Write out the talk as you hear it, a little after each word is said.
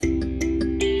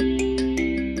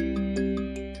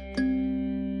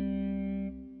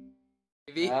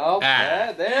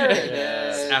Yeah, there it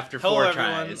is. After Hello, four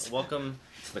everyone. tries. Welcome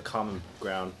to the Common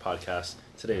Ground podcast.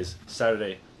 Today is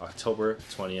Saturday, October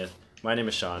 20th. My name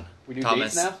is Sean. We do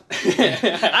Thomas. dates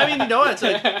now? I mean, you know what? It's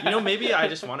like, maybe I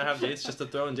just want to have dates just to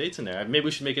throw in dates in there. Maybe we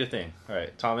should make it a thing. All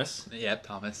right, Thomas. Yep,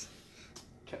 Thomas.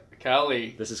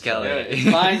 Kelly. This is Kelly. Kelly. Good.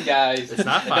 It's fine, guys. It's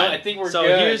not fine. No, I think we're so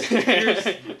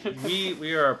good.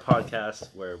 we are a podcast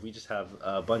where we just have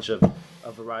a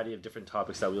variety of different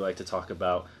topics that we like to talk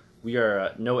about. We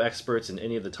are no experts in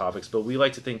any of the topics, but we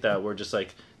like to think that we're just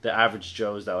like the average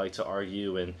Joes that like to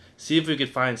argue and see if we could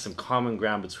find some common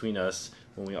ground between us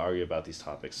when we argue about these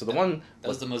topics. So That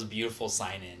was the most beautiful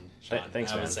sign-in, Sean.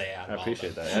 Thanks, I man. would say out I of all appreciate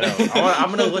of that. them. I know. I'm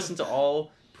going to listen to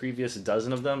all previous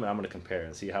dozen of them, and I'm going to compare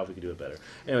and see how we can do it better.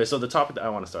 Anyway, so the topic that I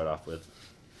want to start off with,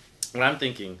 what I'm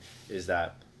thinking is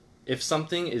that if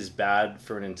something is bad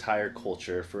for an entire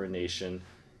culture, for a nation,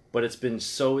 but it's been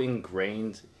so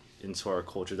ingrained into our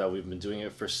culture that we've been doing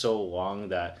it for so long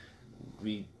that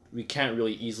we can't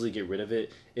really easily get rid of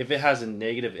it. If it has a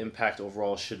negative impact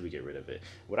overall, should we get rid of it?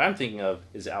 What I'm thinking of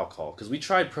is alcohol, because we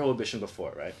tried prohibition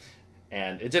before, right?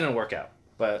 And it didn't work out.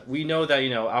 But we know that,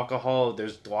 alcohol,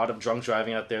 there's a lot of drunk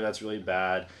driving out there that's really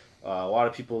bad. A lot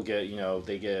of people get,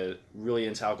 they get really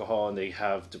into alcohol and they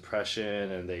have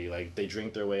depression and they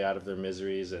drink their way out of their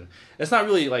miseries. And it's not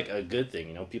really like a good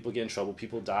thing, People get in trouble,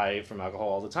 people die from alcohol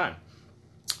all the time.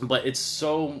 But it's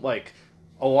so,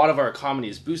 a lot of our comedy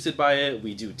is boosted by it.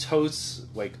 We do toasts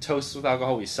with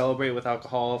alcohol. We celebrate with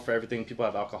alcohol for everything. People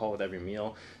have alcohol with every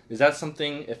meal. Is that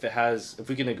something, if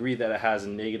we can agree that it has a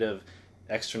negative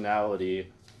externality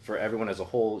for everyone as a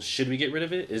whole, should we get rid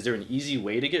of it? Is there an easy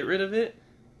way to get rid of it?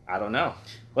 I don't know.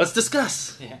 Let's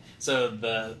discuss. Yeah.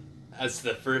 So as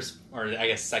the first, or I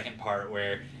guess second part,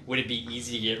 where would it be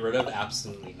easy to get rid of?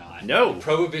 Absolutely not. No.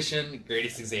 Prohibition,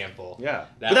 greatest example. Yeah.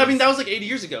 That That was like 80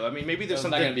 years ago. I mean, maybe there's It's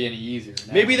something. not going to be any easier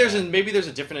now. Maybe there's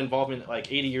a different involvement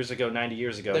like 80 years ago, 90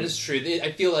 years ago. That is true.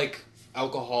 I feel like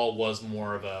alcohol was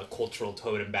more of a cultural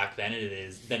totem back then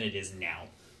than it is now,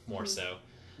 more so.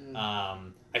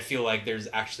 I feel like there's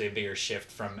actually a bigger shift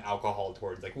from alcohol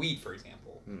towards like weed, for example.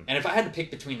 And if I had to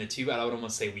pick between the two, I would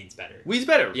almost say weed's better. Weed's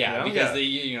better. Yeah, because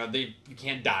you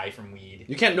can't die from weed.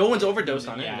 You can't. No one's overdosed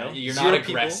on it. Yeah, you're Zero not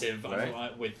people, aggressive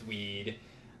right? with weed.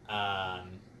 I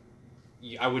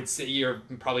would say you're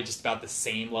probably just about the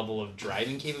same level of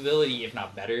driving capability, if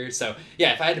not better. So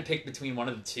yeah, if I had to pick between one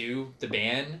of the two to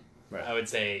ban, Right. I would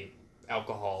say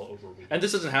alcohol over weed. And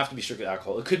this doesn't have to be strictly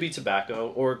alcohol. It could be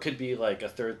tobacco, or it could be like a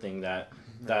third thing that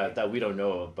we don't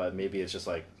know of, but maybe it's just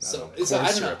like corn I don't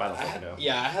syrup. know. I don't fucking know.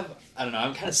 Yeah, I don't know.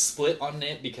 I'm kind of split on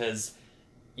it because,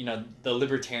 the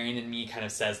libertarian in me kind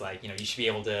of says like, you should be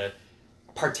able to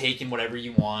partake in whatever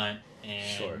you want,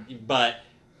 but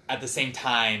at the same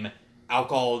time,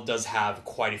 alcohol does have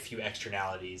quite a few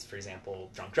externalities. For example,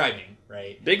 drunk driving,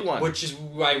 right? Big one. Which is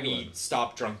why we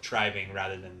stopped drunk driving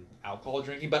rather than alcohol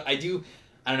drinking. But I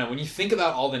don't know, when you think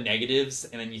about all the negatives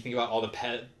and then you think about all the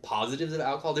positives of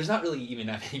alcohol, there's not really even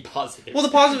that many positives. Well,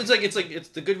 the positive, it's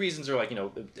the good reasons are like,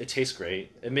 it tastes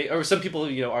great. Or some people,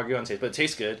 argue on taste, but it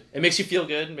tastes good. It makes you feel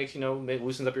good. It makes, it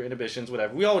loosens up your inhibitions,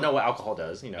 whatever. We all know what alcohol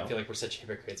does, I feel like we're such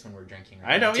hypocrites when we're drinking.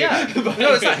 Right I know, now, yeah. too.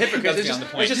 No, it's not hypocrites. That's It's beyond the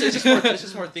point. it's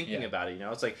just more thinking Yeah. about it.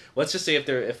 It's like, let's just say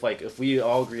if we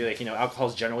all agree, like, alcohol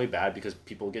is generally bad because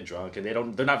people get drunk and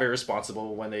they're not very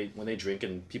responsible when they drink,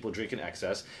 and people drink in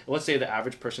excess. Let's say the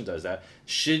average person does that.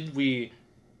 Should we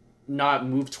not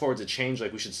move towards a change?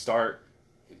 Like, we should start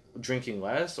drinking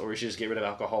less, or we should just get rid of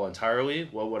alcohol entirely?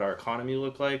 What would our economy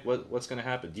look like? What's going to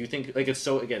happen? Do you think, like, is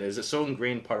it so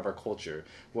ingrained part of our culture?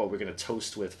 What, we're going to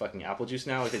toast with fucking apple juice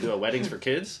now, like they do at weddings for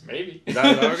kids? Maybe. Is that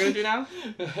what we're going to do now?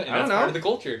 I don't know. Part of the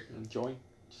culture. Joint.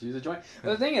 Just use a joint.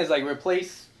 But the thing is, like,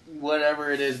 replace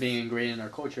whatever it is being ingrained in our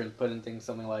culture and put in things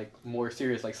something like more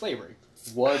serious, like slavery.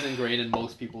 Was ingrained in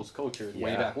most people's cultures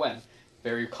way back when.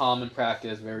 Very common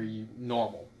practice, very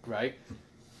normal, right?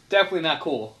 Definitely not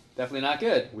cool. Definitely not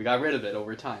good. We got rid of it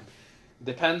over time.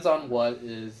 Depends on what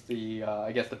is the,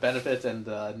 the benefits and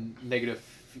the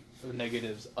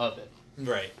negatives of it.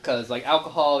 Right. Because, like,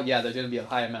 alcohol, there's going to be a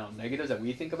high amount of negatives that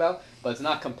we think about, but it's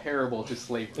not comparable to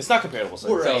slavery. It's not comparable.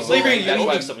 So Right. slavery, That's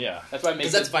why- That's why it makes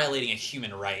Because that's violating a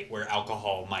human right where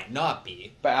alcohol might not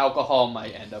be. But alcohol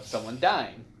might end up someone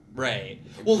dying. Right.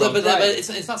 Well, Drunk but driving.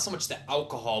 it's not so much the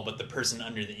alcohol, but the person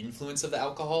under the influence of the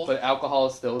alcohol. But alcohol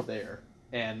is still there.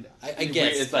 And I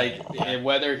guess it's like, yeah.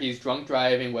 whether he's drunk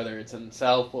driving, whether it's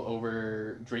himself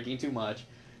over drinking too much,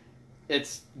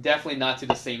 it's definitely not to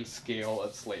the same scale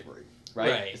of slavery,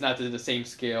 right? It's not to the same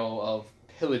scale of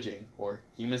pillaging or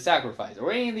human sacrifice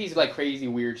or any of these like crazy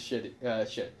weird shit.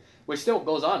 which still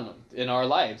goes on in our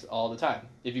lives all the time.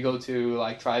 If you go to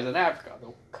like tribes in Africa,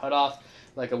 they'll cut off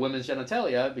like a woman's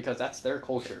genitalia because that's their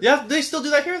culture. Yeah, they still do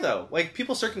that here though. Like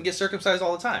people get circumcised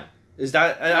all the time. Is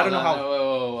that I don't know how?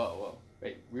 Whoa.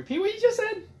 Wait, repeat what you just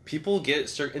said. People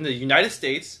get in the United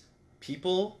States.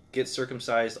 People get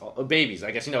circumcised. Babies,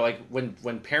 I guess like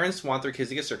when parents want their kids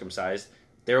to get circumcised,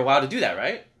 they're allowed to do that,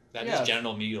 right? That is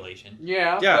genital mutilation.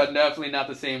 Yeah, but definitely not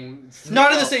the same.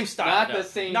 Not in the same style. Not the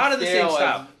same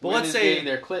style. But let's say getting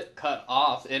their clit cut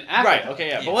off in Africa. Right. Okay.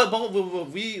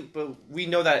 Yeah. But we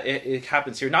know that it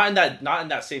happens here. Not in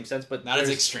that same sense. But not as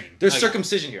extreme. There's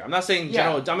circumcision here. I'm not saying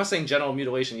genital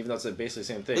mutilation, even though it's basically the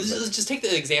same thing. Let's just take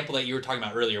the example that you were talking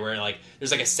about earlier, where like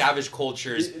there's like a savage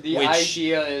cultures. The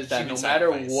idea is that no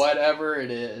matter whatever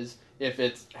it is. If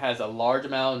it has a large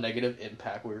amount of negative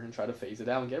impact, we're going to try to phase it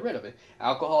out and get rid of it.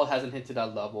 Alcohol hasn't hit to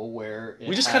that level where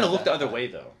we just kind of look the other way,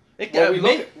 though.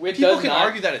 People can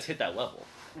argue that it's hit that level.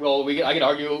 Well, I can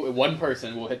argue one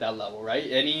person will hit that level, right?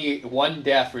 Any one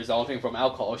death resulting from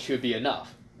alcohol should be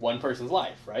enough. One person's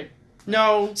life, right?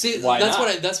 No. See,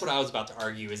 that's what I was about to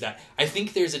argue, is that I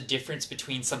think there's a difference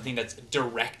between something that's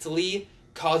directly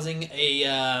causing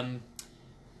a...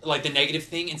 like the negative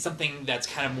thing, and something that's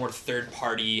kind of more third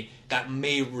party that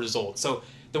may result. So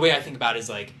the way I think about it is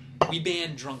like we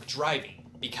ban drunk driving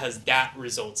because that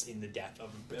results in the death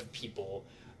of people.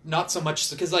 Not so much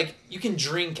because like you can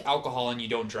drink alcohol and you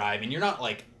don't drive, and you're not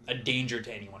like a danger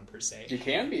to anyone per se. You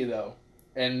can be though,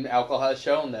 and alcohol has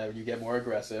shown that you get more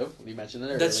aggressive. You mentioned it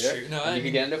earlier. That's true. No, you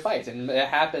can get into fights, and it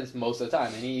happens most of the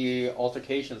time. Any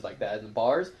altercations like that in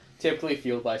bars typically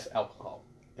fueled by alcohol.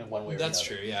 In one way or That's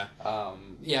another. true, yeah.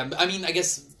 Yeah, I mean, I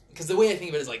guess, because the way I think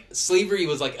of it is, like, slavery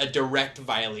was, like, a direct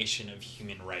violation of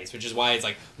human rights, which is why it's,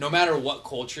 like, no matter what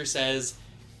culture says,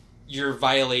 you're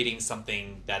violating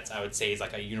something that's, I would say, is,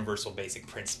 like, a universal basic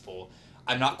principle.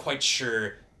 I'm not quite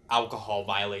sure alcohol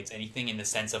violates anything in the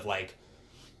sense of, like,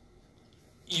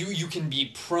 you can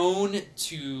be prone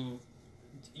to...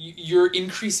 You're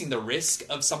increasing the risk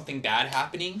of something bad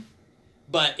happening,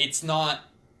 but it's not...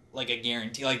 like a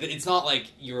guarantee. Like, it's not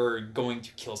like you're going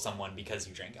to kill someone because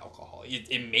you drank alcohol.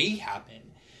 It may happen,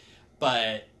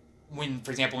 but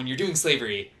for example, when you're doing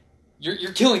slavery,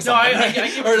 you're killing someone. No, I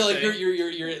get what or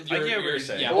you're like saying. I get what you're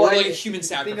saying. Yeah, Well, or like human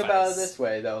sacrifice. Think about it this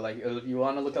way, though. Like, if you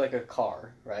want to look at like a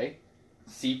car, right?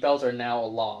 Seatbelts are now a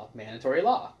law, mandatory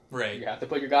law. Right. You have to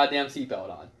put your goddamn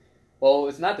seatbelt on. Well,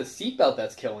 it's not the seatbelt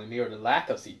that's killing me or the lack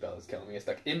of seatbelt that's killing me. It's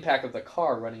the impact of the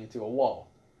car running into a wall,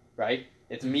 right?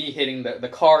 It's me hitting the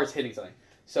car is hitting something.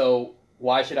 So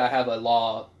why should I have a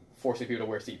law forcing people to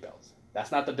wear seatbelts?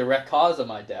 That's not the direct cause of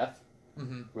my death.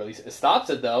 Mm-hmm. Really, it stops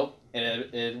it though,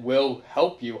 and it will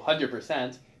help you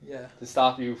 100% to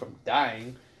stop you from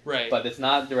dying. Right. But it's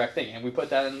not a direct thing, and we put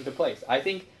that into place. I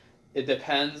think it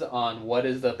depends on what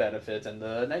is the benefits and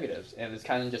the negatives, and it's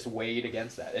kind of just weighed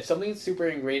against that. If something's super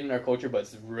ingrained in our culture but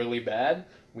it's really bad,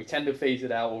 we tend to phase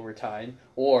it out over time,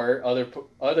 or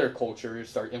other cultures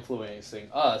start influencing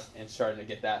us and starting to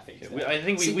get that phased out. I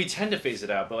think we tend to phase it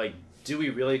out, but like, do we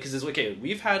really? Because it's okay.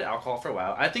 We've had alcohol for a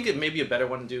while. I think it may be a better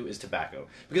one to do is tobacco,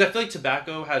 because I feel like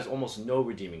tobacco has almost no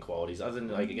redeeming qualities other than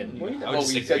like again.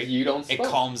 You said you don't smoke. It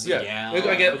calms you down.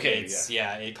 I get, okay.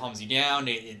 It calms you down.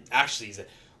 It actually is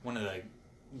one of the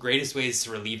greatest ways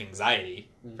to relieve anxiety,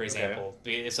 for example.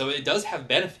 Okay. So it does have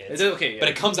benefits. But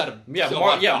it comes out of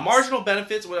marginal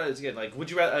benefits. What is again? Like,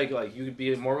 would you rather like you could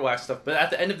be more relaxed stuff? But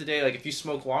at the end of the day, like if you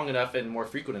smoke long enough and more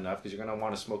frequent enough, because you're gonna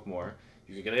want to smoke more,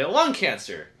 you're gonna get lung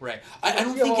cancer. Right. I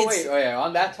don't think it's... Wait,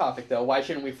 on that topic though, why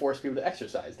shouldn't we force people to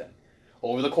exercise then?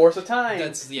 Over the course of time,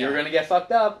 you're gonna get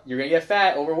fucked up. You're gonna get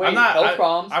fat, overweight, health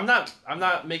problems. I'm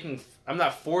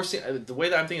not forcing. The way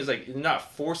that I'm thinking is like, you're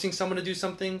not forcing someone to do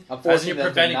something. I'm forcing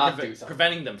them to not do something.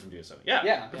 Preventing them from doing something.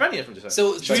 Preventing them from doing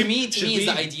So something. to me, the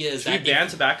idea is should we ban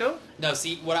tobacco? No,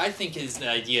 see, what I think is the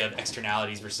idea of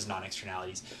externalities versus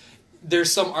non-externalities.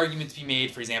 There's some argument to be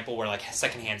made, for example, where like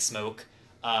secondhand smoke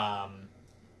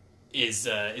is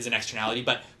an externality,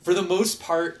 but for the most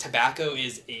part, tobacco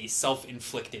is a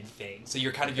self-inflicted thing. So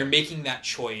you're making that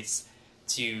choice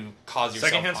to cause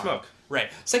yourself secondhand harm. smoke. Right,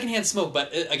 secondhand smoke,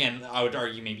 but again, I would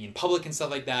argue maybe in public and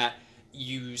stuff like that,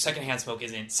 secondhand smoke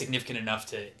isn't significant enough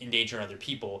to endanger other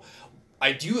people.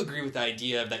 I do agree with the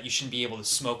idea that you shouldn't be able to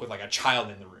smoke with like a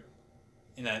child in the room.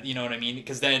 In that, you know what I mean?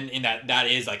 Because then in that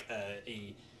is like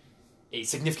a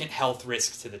significant health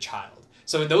risk to the child.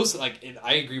 So in those, like,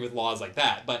 I agree with laws like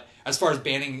that. But as far as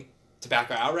banning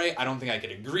tobacco outright, I don't think I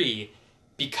could agree,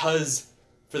 because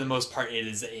for the most part it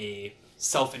is a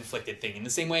self-inflicted thing. In the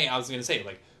same way, I was going to say,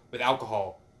 like, with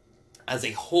alcohol, as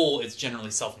a whole, it's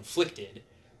generally self-inflicted,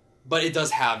 but it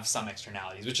does have some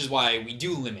externalities, which is why we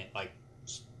do limit, like,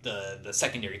 the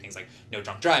secondary things like no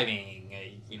drunk driving,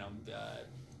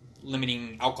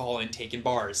 limiting alcohol intake in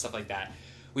bars, stuff like that.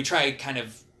 We try kind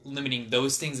of limiting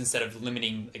those things instead of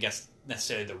limiting, I guess,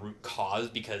 necessarily the root cause,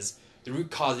 because the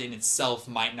root cause in itself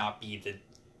might not be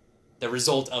the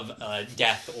result of a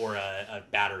death or a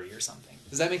battery or something.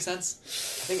 Does that make sense?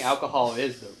 I think alcohol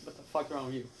is the... What the fuck's wrong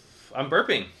with you? I'm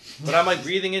burping, but I'm like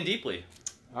breathing in deeply.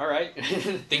 All right.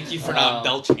 Thank you for not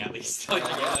belching, at least. Like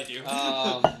I do.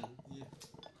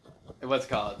 What's it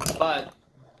called? But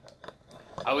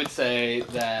I would say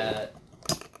that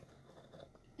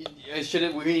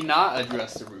shouldn't we not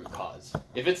address the root cause?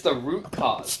 If it's the root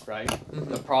cause, right?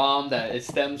 The problem that it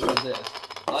stems from this,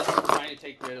 us trying to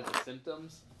take rid of the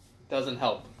symptoms doesn't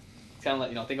help. It's kind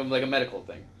of like, think of it like a medical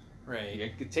thing. Right. You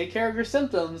can take care of your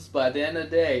symptoms, but at the end of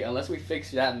the day, unless we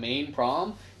fix that main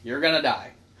problem, you're gonna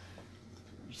die.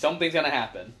 Something's gonna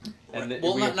happen. And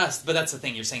well, not but that's the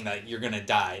thing. You're saying that you're gonna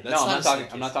die. That's no,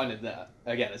 I'm not talking to that.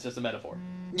 Again, it's just a metaphor.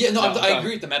 Yeah, no, I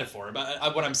agree with the metaphor.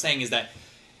 But what I'm saying is that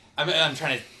I'm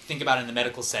trying to think about it in the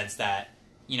medical sense that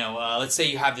let's say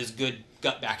you have this good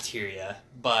gut bacteria,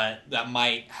 but that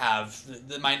might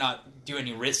not do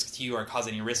any risk to you or cause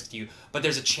any risk to you. But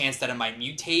there's a chance that it might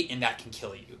mutate and that can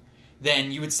kill you.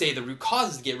 Then you would say the root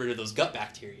cause is to get rid of those gut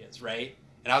bacteria, right?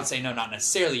 And I would say no, not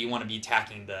necessarily. You want to be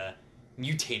attacking the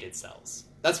mutated cells.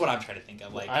 That's what I'm trying to think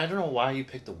of. Like, I don't know why you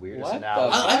picked the weirdest What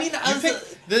analogy.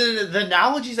 The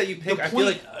analogies that you pick. I feel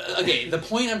like the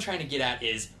point I'm trying to get at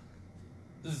is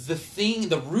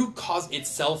the root cause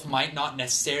itself might not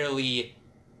necessarily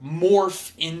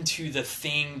morph into the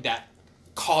thing that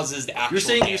causes the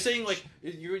actual. You're saying like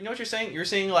you know what you're saying? You're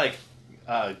saying like.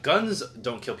 Guns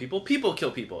don't kill people. People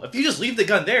kill people. If you just leave the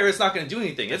gun there, it's not going to do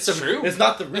anything. It's true. It's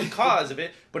not the root cause of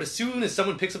it. But as soon as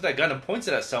someone picks up that gun and points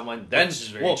it at someone, then which is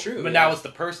very true. But now it's the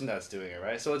person that's doing it,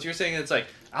 right? So you're saying it's like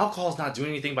alcohol's not doing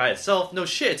anything by itself. No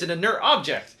shit. It's an inert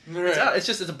object. Right.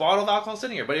 It's a bottle of alcohol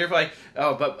sitting here. But you're like,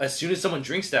 but as soon as someone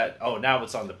drinks that, now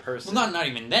it's on the person. Well, not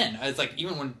even then. It's like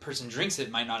even when a person drinks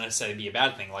it might not necessarily be a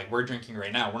bad thing. Like we're drinking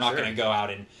right now. We're not going to go out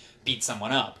and beat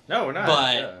someone up. No, we're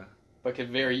not. But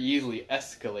could very easily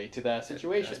escalate to that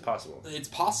situation. It's possible. It's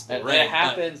possible, and right? It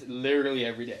happens literally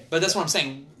every day. But that's what I'm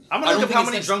saying. I'm going to look up how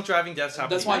many drunk driving deaths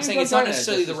happen. That's why I'm saying it's not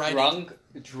necessarily the right...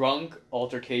 Drunk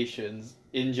altercations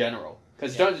in general.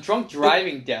 Because drunk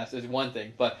driving deaths is one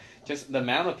thing, but just the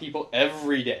amount of people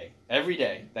every day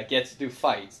that gets into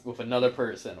fights with another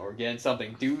person or getting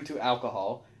something due to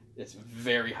alcohol, it's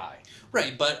very high.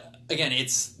 Right, but again,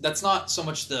 that's not so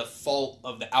much the fault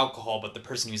of the alcohol, but the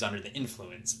person who's under the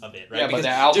influence of it, right? Yeah, because but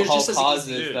the alcohol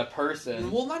causes the person...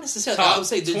 Well, not necessarily. I would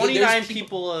say 29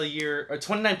 people a year, or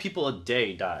 29 people a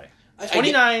day die.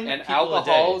 29 and people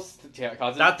alcohol's a day.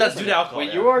 Causes that's due to alcohol.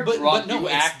 When you are drunk, no, you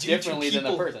act differently than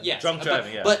the person. Yes, drunk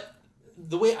driving, But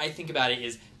the way I think about it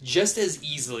is just as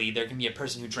easily there can be a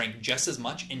person who drank just as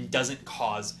much and doesn't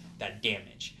cause that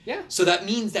damage. Yeah. So that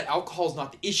means that alcohol is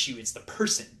not the issue, it's the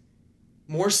person.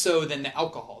 More so than the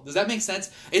alcohol. Does that make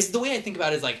sense? It's the way I think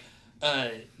about it is like,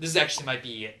 this actually might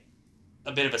be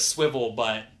a bit of a swivel,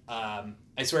 but I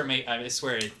swear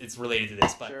it's related to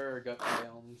this. But sure, gut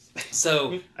films.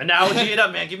 So analogy it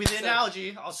up, man. Give me the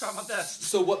analogy. I'll try my best.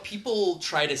 So what people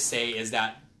try to say is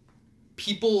that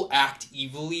people act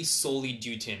evilly solely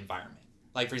due to environment.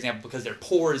 Like for example, because they're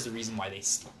poor is the reason why they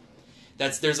steal.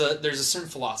 There's a certain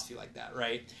philosophy like that,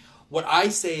 right? What I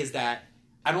say is that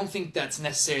I don't think that's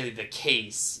necessarily the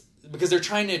case because they're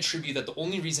trying to attribute that the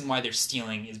only reason why they're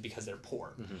stealing is because they're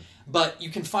poor. Mm-hmm. But you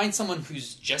can find someone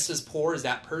who's just as poor as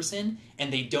that person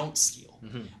and they don't steal.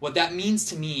 Mm-hmm. What that means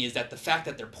to me is that the fact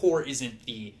that they're poor isn't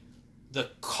the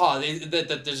cause,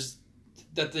 that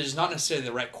there's not necessarily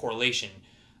the right correlation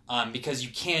because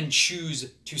you can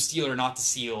choose to steal or not to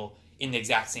steal in the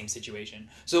exact same situation.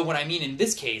 So what I mean in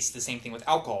this case, the same thing with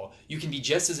alcohol. You can be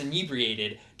just as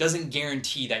inebriated, doesn't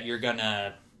guarantee that you're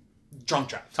gonna drunk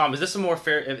drive. Tom, is this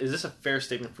a fair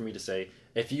statement for me to say?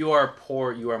 If you are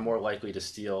poor, you are more likely to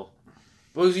steal.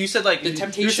 Well, you said like the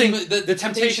temptation. The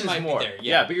temptation is might more. Be there.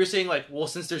 Yeah, but you're saying like, well,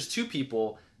 since there's two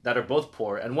people that are both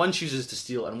poor and one chooses to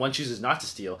steal and one chooses not to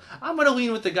steal, I'm going to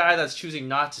lean with the guy that's choosing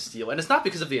not to steal. And it's not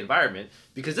because of the environment,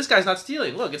 because this guy's not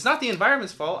stealing. Look, it's not the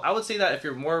environment's fault. I would say that if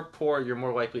you're more poor, you're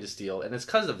more likely to steal, and it's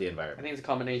because of the environment. I think it's a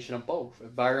combination of both.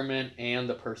 Environment and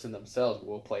the person themselves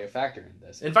will play a factor in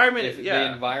this. Environment, if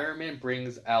the environment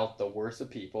brings out the worst of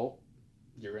people,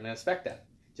 you're going to expect that.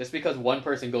 Just because one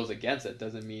person goes against it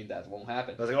doesn't mean that won't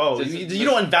happen. I was like, you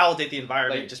don't invalidate the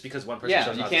environment just because one person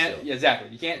chooses not to steal. Yeah, exactly.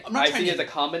 You can't. I see it as a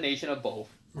combination of both.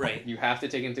 Right. You have to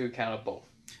take into account of both.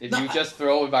 If you just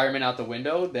throw environment out the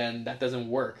window, then that doesn't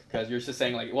work because you're just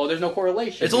saying like, well, there's no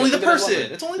correlation. It's only the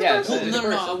person. It's only the person.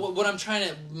 No. What I'm trying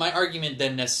to, my argument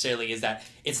then necessarily is that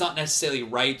it's not necessarily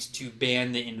right to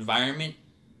ban the environment.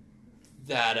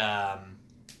 That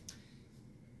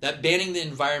banning the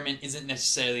environment isn't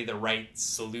necessarily the right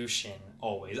solution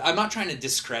always. I'm not trying to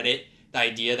discredit the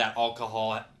idea that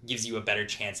alcohol gives you a better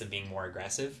chance of being more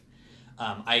aggressive.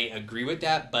 I agree with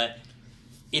that, but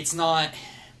it's not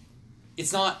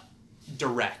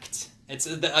direct. It's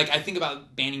like I think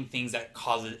about banning things that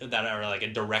are like a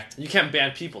direct. You can't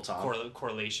ban people, Tom.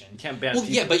 Correlation. You can't ban. Well,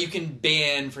 people. yeah, but you can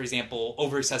ban, for example,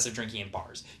 over excessive drinking in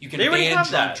bars. You can ban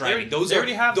drunk driving. Those are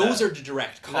the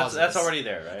direct causes. That's already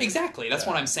there, right? Exactly. That's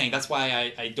what I'm saying. That's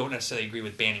why I don't necessarily agree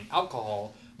with banning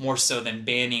alcohol more so than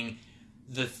banning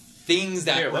the things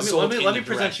that result in let me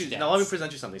present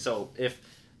you something. So if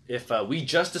we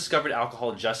just discovered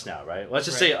alcohol just now, right? Let's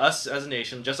just say us as a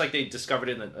nation, just like they discovered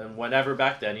it in whenever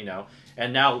back then,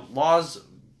 and now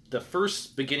the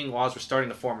first beginning laws were starting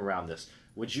to form around this.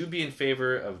 Would you be in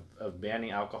favor of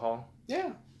banning alcohol?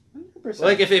 Yeah. 100%.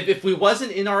 Like if we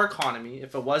wasn't in our economy,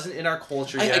 if it wasn't in our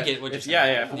culture, I get what you're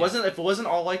saying. If it wasn't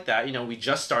all like that, we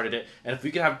just started it, and if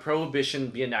we could have prohibition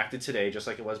be enacted today, just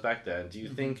like it was back then, do you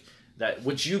think that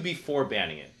would you be for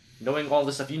banning it? Knowing all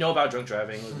this stuff, about drunk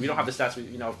driving, we don't have the stats.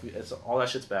 It's all that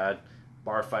shit's bad,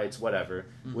 bar fights, whatever.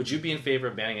 Mm-hmm. Would you be in favor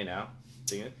of banning it now?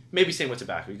 Maybe same with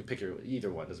tobacco. You can pick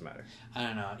either one. Doesn't matter. I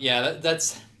don't know. Yeah,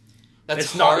 that's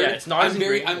it's hard. It's not.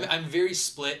 I'm very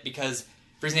split because,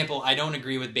 for example, I don't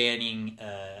agree with banning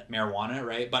marijuana,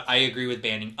 right? But I agree with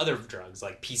banning other drugs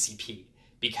like PCP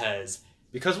because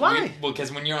why?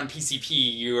 Because when you're on PCP,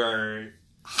 you are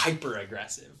hyper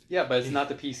aggressive. Yeah, but it's not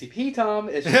the PCP, Tom.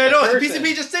 It's just the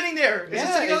PCP just sitting there. It's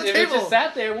just sitting on the if table. it just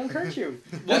sat there, it won't hurt you.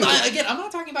 Well, again, I'm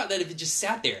not talking about that if it just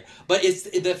sat there, but it's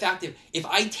the fact that if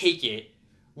I take it,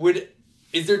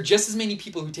 is there just as many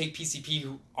people who take PCP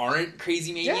who aren't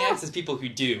crazy maniacs as people who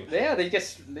do? Yeah, they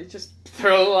just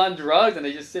throw on drugs and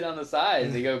they just sit on the side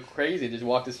and they go crazy, just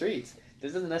walk the streets.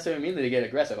 This doesn't necessarily mean that they get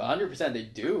aggressive. 100% they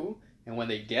do, and when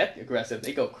they get aggressive,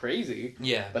 they go crazy.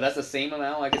 Yeah. But that's the same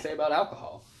amount like I say about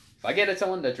alcohol. If I get at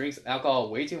someone that drinks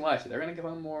alcohol way too much, they're gonna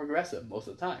become more aggressive most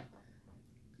of the time.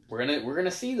 We're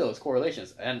gonna see those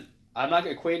correlations, and I'm not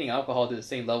equating alcohol to the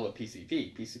same level of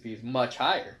PCP. PCP is much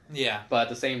higher. Yeah. But at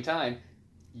the same time,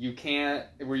 you can't.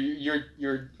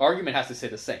 Your argument has to stay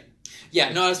the same.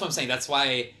 Yeah. No, that's what I'm saying. That's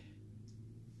why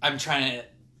I'm trying to.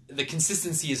 The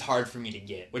consistency is hard for me to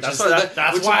get. That's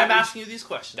why I'm asking you these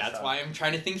questions. That's why I'm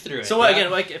trying to think through it. So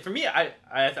again, like for me, I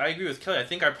agree with Kelly. I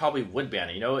think I probably would ban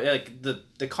it. Like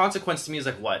the consequence to me is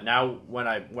like what? Now when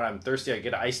I'm thirsty, I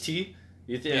get an iced tea.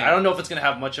 I don't know if it's gonna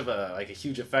have much of a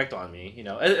huge effect on me.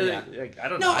 I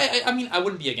don't know. No, I mean I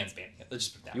wouldn't be against banning it. Let's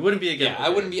just put that. You wouldn't be against. Yeah, I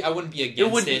wouldn't be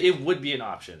against it. It would be an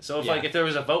option. So if there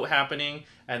was a vote happening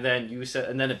and then you said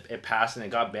and then it passed and it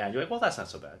got banned, you're like, well, that's not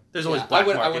so bad. There's always black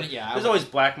market. There's always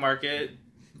black market.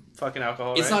 Fucking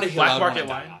alcohol. It's not a hill black I would market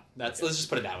want to die on. Let's just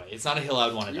put it that way. It's not a hill I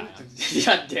would want to die on.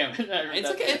 God damn it! It's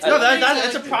okay.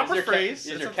 It's a proper phrase.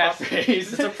 It's your catchphrase.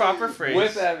 It's a proper phrase.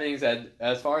 With that being said,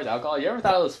 as far as alcohol, you ever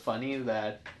thought it was funny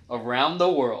that around the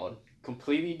world,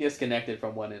 completely disconnected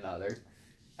from one another,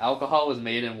 alcohol was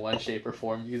made in one shape or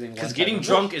form using one. Because getting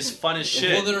drunk is fun as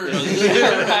shit. Well, no.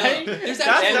 Right?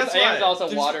 And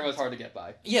also water was hard to get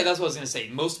by. Yeah, that's what I was going to say.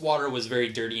 Most water was very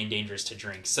dirty and dangerous to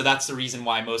drink. So that's the reason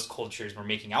why most cultures were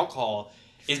making alcohol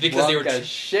is because they were as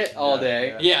shit all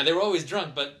day. Yeah, they were always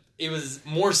drunk, but it was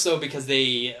more so because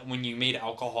when you made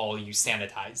alcohol, you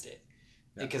sanitized it.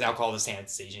 Because alcohol is a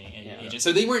sanitization agent.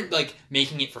 So they weren't like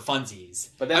making it for funsies.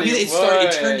 But then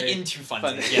it turned into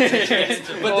funsies. Yes.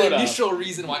 But the initial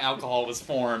reason why alcohol was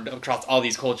formed across all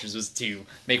these cultures was to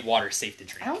make water safe to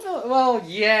drink. I don't know. Well,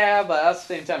 yeah, but at the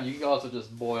same time, you can also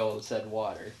just boil said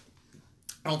water.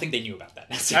 I don't think they knew about that.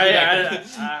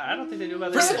 I don't think they knew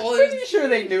about that. First of all, I'm pretty sure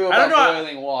they knew about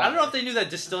boiling water. I don't know if they knew that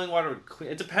distilling water would clean.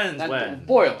 It depends when.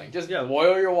 Boiling. Just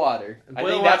boil your water. I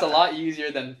think that's a lot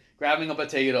easier than grabbing a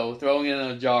potato, throwing it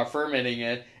in a jar, fermenting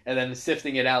it, and then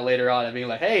sifting it out later on and being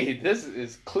like, hey, this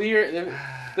is clear. It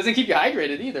doesn't keep you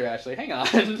hydrated either, actually. Hang on.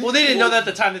 Well, they didn't know that at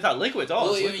the time. They thought liquids.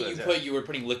 You were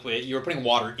putting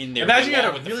water in there. Imagine you had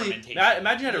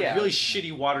a really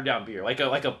shitty watered down beer, like a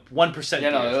 1%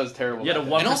 beer. No, it was terrible. You had a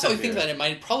 1% and also I beer. think that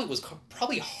it was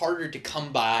probably harder to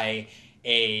come by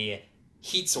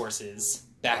heat sources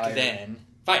back then.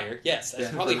 Fire, yes. That's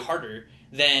probably harder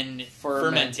than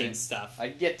fermenting stuff. I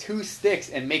get 2 sticks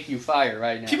and make you fire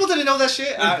right now. People didn't know that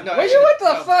shit. What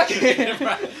the fuck?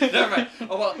 Never mind.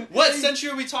 Oh, well, what century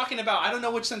are we talking about? I don't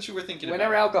know which century we're thinking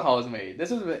Whenever about. alcohol was made.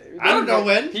 I don't know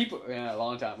when. A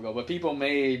long time ago. But people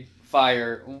made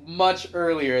fire much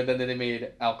earlier than they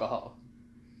made alcohol.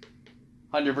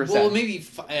 100%. Well, maybe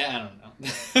I don't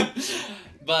know,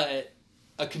 but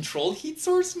a controlled heat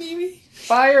source, maybe.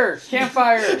 Fire,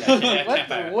 campfire.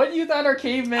 Campfire. What do you thought our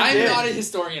cavemen I'm did? not a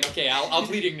historian. Okay, I'll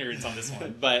plead ignorance on this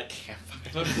one, but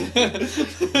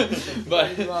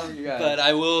What is wrong with you guys? but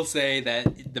I will say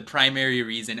that the primary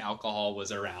reason alcohol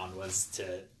was around was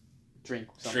to drink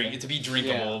something. to be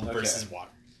drinkable Yeah. versus water.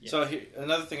 Yeah. So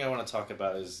another thing I want to talk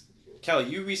about is, Kelly,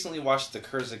 you recently watched the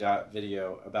Kurzgesagt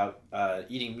video about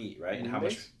eating meat, right? And how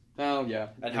much Oh yeah.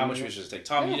 and how much we should take.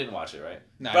 Tom, you didn't watch it, right?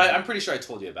 No, But I'm pretty sure I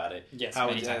told you about it. yes, How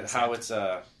many times, how it's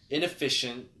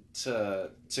inefficient to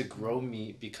grow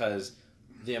meat because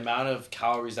the amount of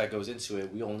calories that goes into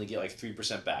it, we only get like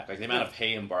 3% back. Like the amount of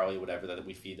hay and barley, whatever that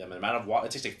we feed them, and the amount of water,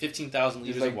 it takes like 15,000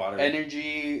 liters There's of water.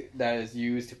 energy that is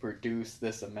used to produce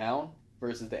this amount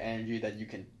versus the energy that you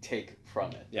can take from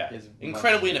it. Yeah, is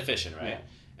incredibly much- inefficient, right? Yeah.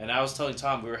 And I was telling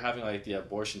Tom we were having like the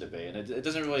abortion debate, and it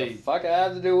doesn't The really. fuck it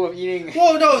has to do with eating.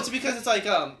 Well, no, it's because it's like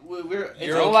we're. It's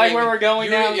You're Don't okay like where with- we're going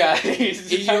you're- now, guys.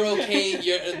 If you're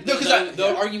okay, No, 'cause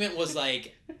the argument was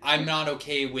like, I'm not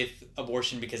okay with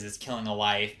abortion because it's killing a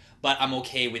life, but I'm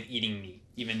okay with eating meat,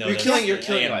 even though You're those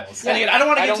killing animals. life. And again, I don't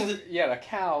want to I get don't. to the. Yeah, a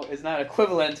cow is not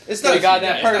equivalent It's to not the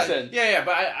goddamn it's not- person. yeah,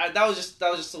 but I that was just a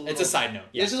little. It's a side note.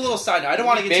 Yeah. It's just a little side note. I don't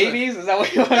want to get to Babies? Is that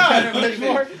what you want No, to push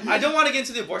for? I don't want to get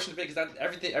into the abortion debate because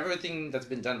everything that's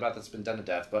been done about that's been done to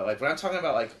death. But like when I'm talking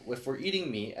about like if we're eating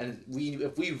meat and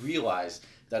if we realize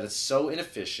that it's so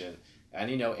inefficient and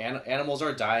you know animals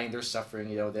are dying, they're suffering,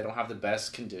 you know they don't have the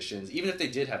best conditions. Even if they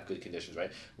did have good conditions,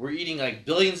 right? We're eating like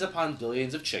billions upon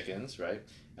billions of chickens, right?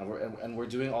 And we're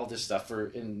doing all this stuff for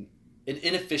an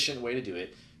inefficient way to do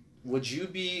it. Would you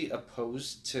be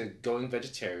opposed to going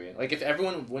vegetarian? Like if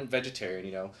everyone went vegetarian,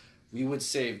 you know, we would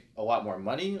save a lot more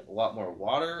money, a lot more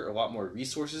water, a lot more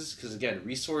resources. Because again,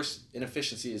 resource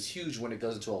inefficiency is huge when it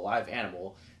goes into a live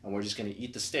animal, and we're just going to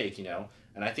eat the steak, you know.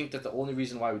 And I think that the only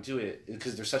reason why we do it is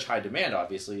because there's such high demand,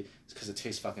 obviously, is because it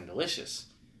tastes fucking delicious.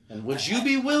 And would you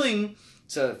be willing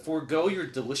to forego your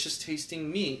delicious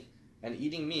tasting meat and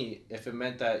eating meat if it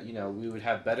meant that you know we would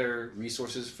have better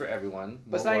resources for everyone?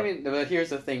 But it's not even. But here's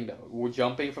the thing, though. We're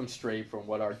jumping from straight from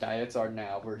what our diets are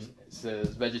now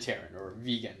versus vegetarian or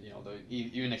vegan. You know,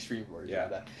 even extreme version of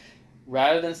that.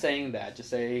 Rather than saying that, just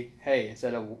say, hey,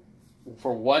 instead of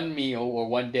for one meal or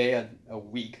one day a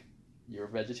week, you're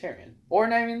vegetarian, or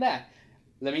not even that.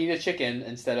 Let me eat a chicken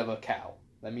instead of a cow.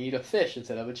 Let me eat a fish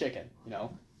instead of a chicken. You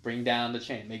know, bring down the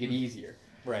chain, make it easier.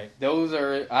 Right. Those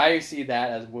are, I see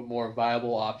that as more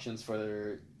viable options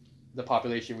for the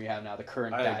population we have now, the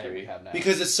current diet we have now.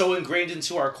 Because it's so ingrained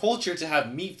into our culture to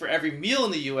have meat for every meal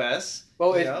in the U.S.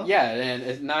 Well, and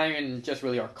it's not even just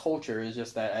really our culture. It's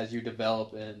just that as you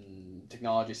develop in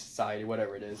technology, society,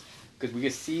 whatever it is, because we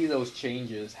can see those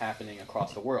changes happening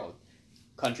across the world.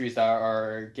 Countries that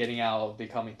are getting out of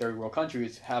becoming third world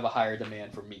countries have a higher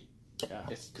demand for meat. Yeah,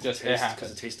 It's just it happens.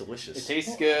 because it tastes delicious. It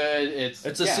tastes good.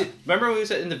 Remember what we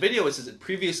said in the video? It says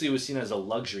previously it was seen as a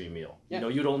luxury meal. Yeah. You know,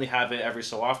 you'd only have it every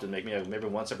so often, maybe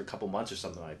once every couple months or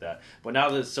something like that. But now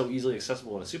that it's so easily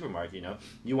accessible in a supermarket, you know,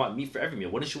 you want meat for every meal.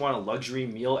 Wouldn't you want a luxury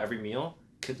meal every meal?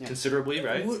 Considerably,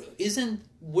 right?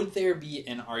 Would there be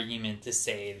an argument to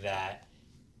say that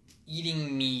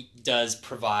eating meat does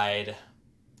provide,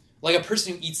 like a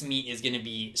person who eats meat is going to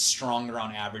be stronger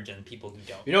on average than people who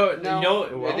don't?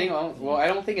 I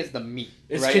don't think it's the meat.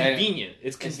 It's right? convenient.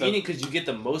 It's convenient because you get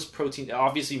the most protein.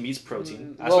 Obviously, meat's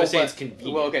protein. That's why I say it's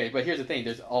convenient. Well, okay, but here's the thing: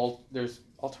 there's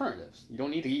alternatives. You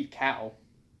don't need to eat cow.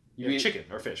 You eat chicken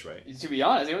or fish, right? To be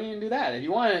honest, you don't even do that. If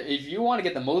you want to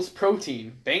get the most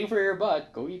protein, bang for your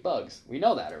buck, go eat bugs. We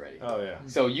know that already. Oh yeah.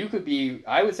 So you could be.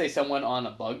 I would say someone on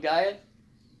a bug diet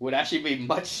would actually be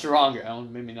much stronger.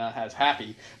 Maybe not as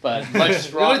happy, but much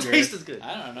stronger. It would taste as good.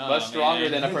 I don't know. Much stronger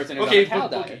than a person who's on Okay, a cow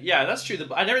diet. yeah, that's true.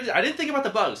 I didn't think about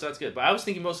the bugs, so that's good. But I was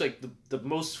thinking most like the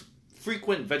most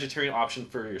frequent vegetarian option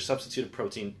for your substituted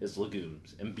protein is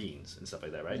legumes and beans and stuff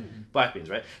like that, right? Mm-hmm. Black beans,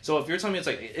 right? So if you're telling me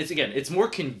it's more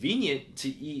convenient to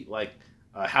eat like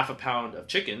half a pound of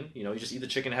chicken, you know, you just eat the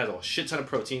chicken, it has a shit ton of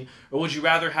protein, or would you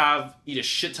rather eat a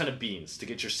shit ton of beans to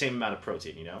get your same amount of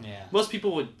protein, you know? Yeah. Most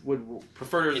people would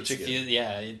prefer the chicken.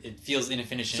 It feels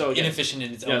inefficient. So, yeah. Inefficient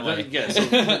in its own way. So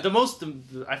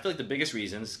I feel like the biggest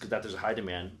reason is that there's a high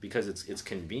demand because it's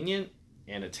convenient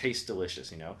and it tastes delicious,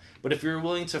 you know. But if you're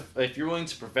willing to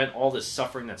prevent all this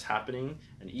suffering that's happening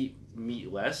and eat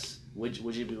meat less, would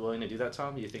you be willing to do that,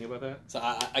 Tom? Do you think about that? So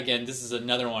again, this is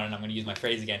another one, and I'm going to use my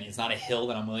phrase again. It's not a hill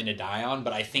that I'm willing to die on,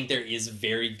 but I think there is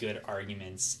very good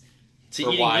arguments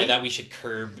for why that we should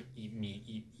curb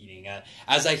meat eating.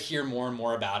 As I hear more and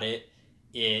more about it,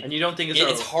 And you don't think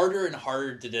it's harder and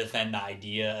harder to defend the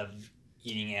idea of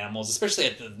eating animals, especially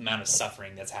at the amount of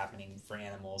suffering that's happening for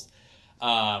animals.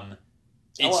 I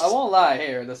won't lie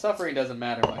here. The suffering doesn't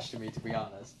matter much to me, to be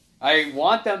honest. I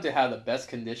want them to have the best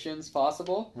conditions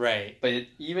possible. Right. But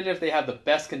even if they have the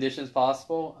best conditions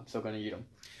possible, I'm still going to eat them.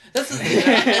 That's the thing.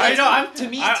 I know. I'm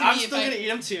still going to eat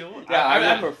them too.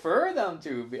 Yeah, I prefer them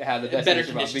to have the best better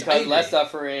conditions conditions. because less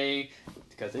suffering,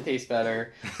 because they taste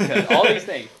better, because all these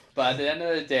things. But at the end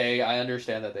of the day, I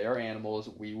understand that they are animals.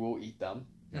 We will eat them.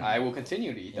 I will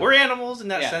continue to eat them. We're animals in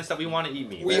that sense that we want to eat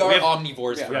meat. We are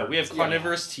omnivores. Yeah, we have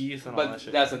carnivorous teeth and all that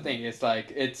shit. That's the thing. It's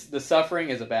like the suffering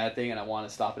is a bad thing, and I want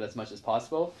to stop it as much as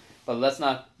possible. But let's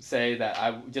not say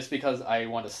that just because I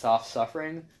want to stop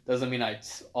suffering doesn't mean I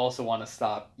also want to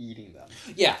stop eating them.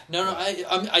 Yeah, no.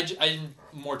 I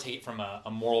more take it from a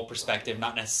moral perspective,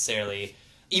 not necessarily.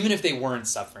 Even if they weren't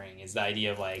suffering, is the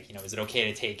idea of like, is it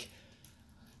okay to take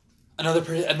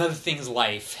another thing's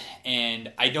life?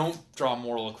 And I don't draw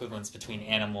moral equivalence between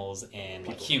animals and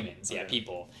like humans. Yeah,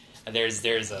 people. There's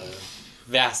a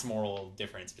vast moral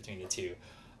difference between the two.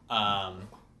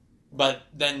 But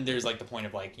then there's like the point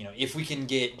of like, if we can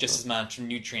get just as much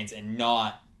nutrients and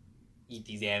not eat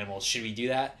these animals, should we do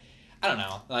that? I don't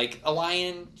know. Like a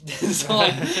lion, does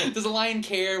a lion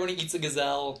care when he eats a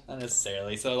gazelle? Not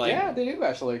necessarily. So like, yeah, they do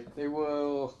actually. They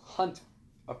will hunt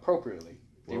appropriately.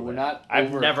 They will not.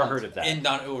 I've never heard of that. And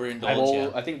not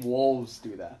overindulge. I think wolves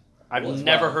do that. I've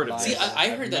never heard of that. See, I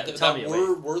heard that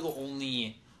we're the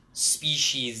only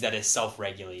species that is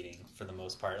self-regulating for the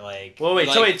most part. Like, tell me.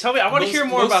 I want to hear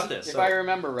more about this. If I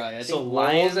remember right, I think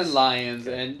wolves and lions,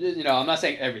 and I'm not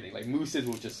saying everything. Like mooses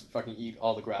will just fucking eat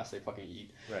all the grass they fucking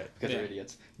eat, right? Because they're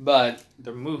idiots. But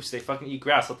they're moose. They fucking eat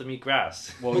grass. Let them eat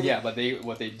grass. Well, yeah, but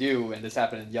what they do, and this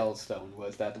happened in Yellowstone,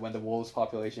 was that when the wolves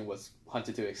population was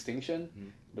hunted to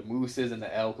extinction, the mooses and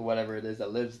the elk or whatever it is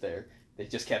that lives there, they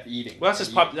just kept eating. Well,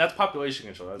 that's just that's population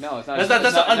control. No, it's not.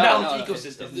 That's an unbalanced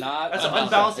ecosystem. It's not. That's an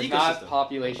unbalanced ecosystem. It's not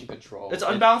population control. It's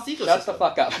an unbalanced ecosystem. Shut the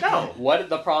fuck up. No. What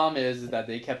the problem is that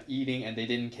they kept eating and they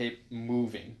didn't keep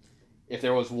moving. If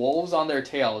there was wolves on their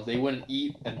tails, they wouldn't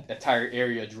eat an entire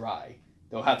area dry.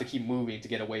 They'll have to keep moving to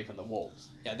get away from the wolves.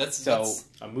 Yeah, that's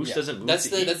a moose doesn't move. That's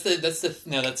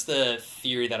the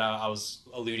theory that I was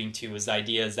alluding to. Was the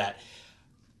idea is that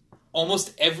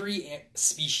almost every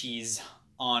species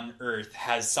on Earth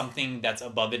has something that's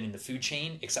above it in the food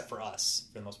chain, except for us,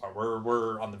 for the most part.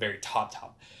 We're on the very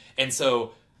top. And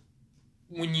so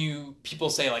when people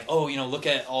say like, look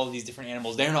at all of these different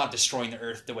animals, they're not destroying the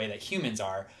Earth the way that humans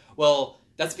are. Well,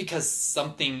 that's because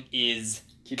something is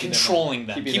controlling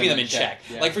them, keeping them in check.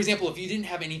 Yeah. Like, for example, if you didn't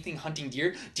have anything hunting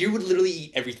deer would literally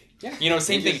eat everything. Yeah.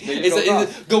 Same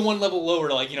thing. Go one level lower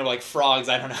to like frogs,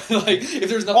 I don't know. Like, if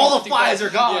there's nothing, all the flies are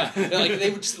gone. Yeah. Like,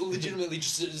 they would just legitimately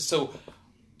so...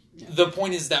 The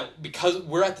point is that because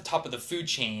we're at the top of the food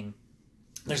chain,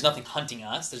 there's nothing hunting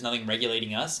us, there's nothing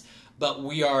regulating us, but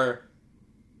we are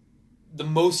the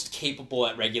most capable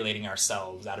at regulating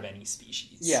ourselves out of any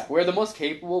species. Yeah, we're the most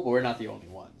capable, but we're not the only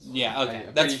ones. Yeah, okay,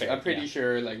 that's fair. I'm pretty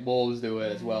sure like wolves do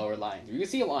it as well, or lions. You can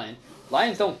see a lion.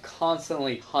 Lions don't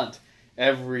constantly hunt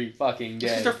every fucking day.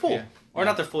 Because they're full. Yeah. Or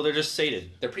not they're full, they're just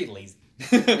sated. They're pretty lazy.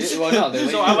 Well, no, they're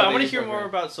lazy. So I want to hear more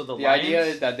about the lions. Idea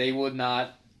is that they would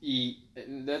not eat.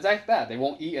 That's like that. They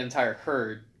won't eat an entire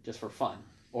herd just for fun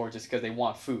or just because they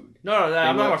want food. No, I'm not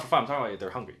talking about for fun. I'm talking about if they're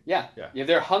hungry. Yeah. If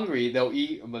they're hungry, they'll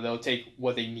eat, but they'll take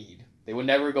what they need. They will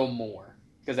never go more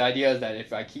because the idea is that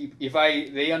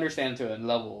they understand to a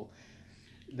level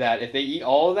that if they eat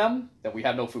all of them, then we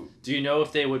have no food. Do you know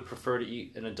if they would prefer to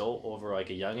eat an adult over like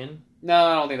a youngin? No,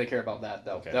 I don't think they care about that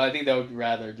though. Okay. I think they would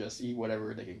rather just eat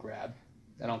whatever they can grab.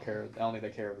 I don't care. I don't think they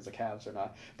care if it's the calves or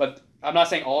not. But I'm not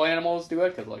saying all animals do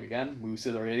it because, like, again,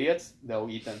 mooses are idiots. They'll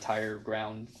eat the entire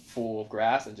ground full of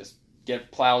grass and just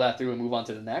plow that through and move on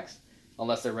to the next,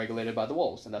 unless they're regulated by the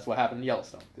wolves. And that's what happened in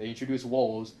Yellowstone. They introduced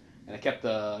wolves and it kept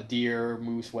the deer,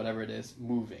 moose, whatever it is,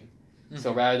 moving. Mm-hmm.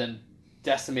 So rather than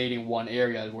decimating one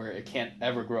area where it can't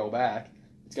ever grow back,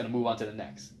 it's going to move on to the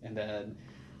next. And then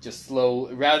just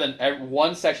rather than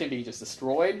one section being just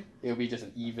destroyed, it'll be just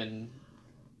an even...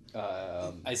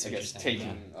 I guess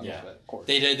taking course.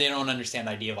 They don't understand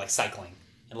the idea of like cycling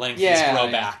and letting things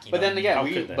grow back. But then again,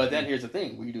 here's the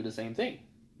thing: we do the same thing.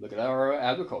 Look at our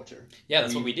agriculture. Yeah,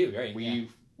 that's what we do, right?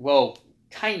 Well,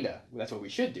 kinda. That's what we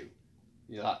should do.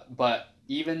 But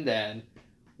even then,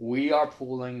 we are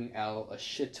pulling out a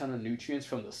shit ton of nutrients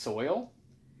from the soil,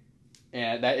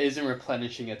 and that isn't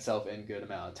replenishing itself in a good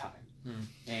amount of time.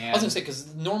 And I was gonna say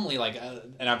because normally,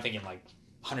 and I'm thinking like.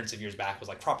 Hundreds of years back was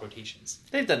like crop rotations.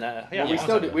 They've done that. Yeah,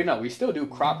 we still do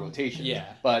crop rotation.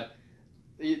 Yeah, but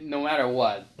no matter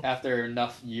what, after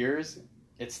enough years,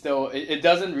 it's still it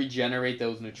doesn't regenerate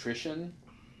those nutrients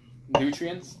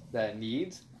that it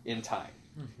needs in time.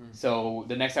 Mm-hmm. So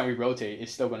the next time we rotate,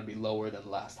 it's still going to be lower than the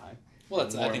last time. Well,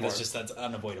 I think that's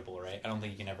unavoidable, right? I don't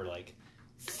think you can ever like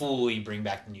fully bring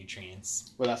back the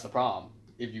nutrients. Well, that's the problem.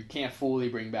 If you can't fully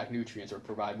bring back nutrients or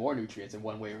provide more nutrients in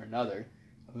one way or another,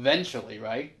 eventually,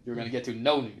 right, you're going to get to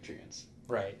no nutrients.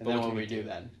 Right. And then what do we do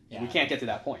then? Yeah. We can't get to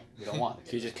that point. We don't want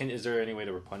it. Is there any way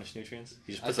to replenish nutrients?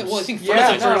 I think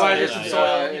fertilizers in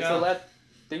soil. It's to let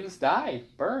things die,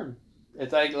 burn.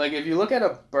 It's like if you look at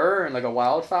a burn, like a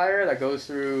wildfire that goes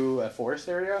through a forest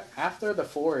area, after the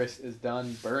forest is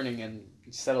done burning and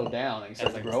settled down and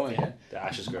starts growing again, the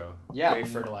ashes grow. Yeah, very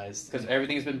fertilized because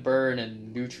everything's been burned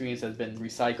and nutrients has been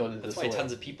recycled into the soil. That's why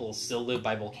tons of people still live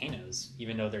by volcanoes,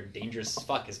 even though they're dangerous as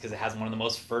fuck. Is because it has one of the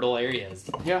most fertile areas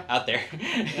out there.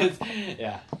 It's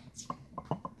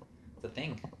a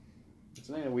thing. It's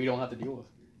something that we don't have to deal with.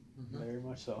 Mm-hmm. Very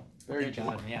much so. Very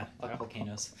God, yeah. Fuck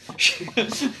volcanoes.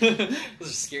 Those are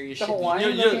scary as shit. The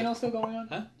Hawaiian volcano still going on?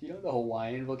 Huh? Do you know the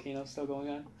Hawaiian volcano still going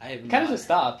on? I have kind of just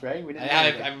stopped, right? We didn't.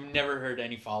 I've never heard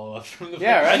any follow up from the.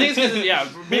 Yeah, right. I think it's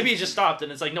because maybe it just stopped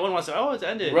and it's like no one wants to. Oh, it's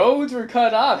ended. Roads were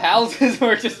cut off. Houses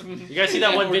were just. You guys see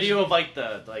that one video of like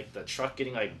the truck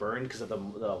getting like burned because of the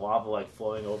lava like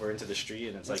flowing over into the street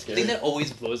and it's like. The thing that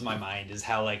always blows my mind is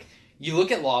how like. You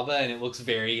look at lava and it looks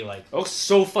very like... It looks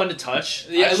so fun to touch.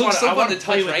 Yeah, it looks so fun to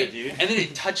touch, right? And then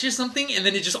it touches something and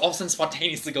then it just all of a sudden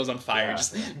spontaneously goes on fire. Yeah. It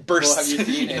just bursts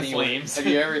into flames. Have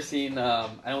you ever seen... I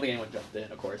don't think anyone jumped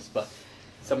in, of course, but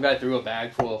some guy threw a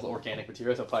bag full of organic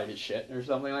materials, so probably his shit or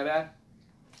something like that,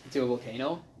 into a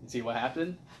volcano and see what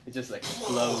happened. It just like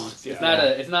explodes. Yeah.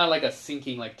 It's not like a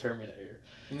sinking like Terminator.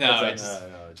 No,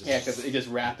 because it just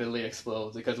rapidly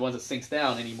explodes. Because once it sinks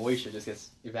down, any moisture just gets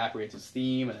evaporated to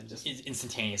steam and just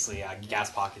instantaneously.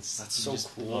 Gas pockets. That's so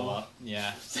cool. Blow up.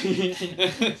 Yeah.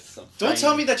 Don't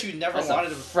tell me that you never wanted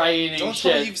to. Frightening. Don't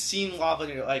tell me you've seen lava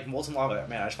and you're like molten lava.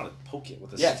 Man, I just want to poke it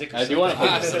with a stick. I do want to poke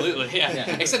it. Absolutely.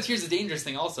 Yeah. Except here's the dangerous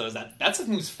thing. Also, is that stuff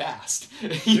moves fast.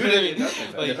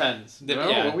 It depends.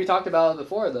 Remember what we talked about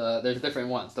before? There's different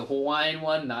ones. The Hawaiian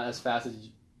one, not as fast as.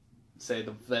 Say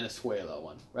the Venezuela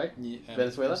one, right? Yeah,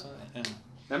 Venezuela? Yeah.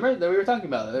 Remember that we were talking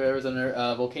about it? There was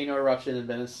a volcano eruption in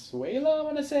Venezuela, I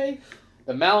want to say.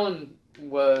 The mountain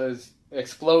was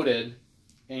exploded,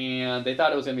 and they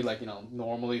thought it was going to be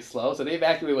normally slow. So they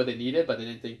evacuated what they needed, but they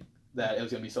didn't think that it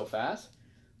was going to be so fast.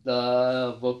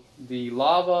 The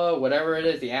lava, whatever it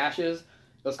is, the ashes, it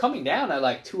was coming down at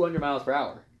like 200 miles per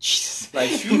hour. Jesus.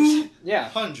 Like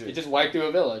 200. It just wiped through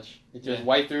a village. It just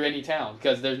wiped through any town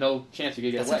because there's no chance you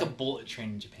could get That's away. like a bullet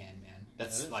train in Japan, man.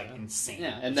 That's insane.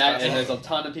 Yeah, and there's a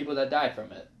ton of people that died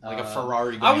from it. Like a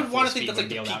Ferrari. I would want to think that's like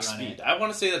the peak speed. I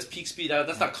want to say that's peak speed.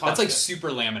 That's not constant. That's like super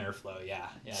laminar flow. Yeah.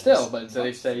 Still, but so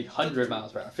they say 100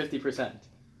 miles per hour, 50%,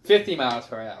 50 miles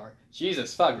per hour.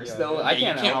 Jesus fuck, we're still. I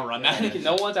can't outrun that.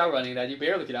 No one's outrunning that. You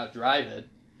barely could outdrive it.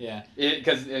 Yeah.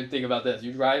 Because think about this: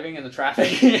 you're driving in the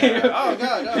traffic. Oh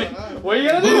god, no. What are you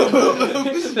gonna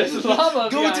do? There's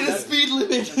lava. Go to the speed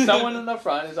limit. Someone in the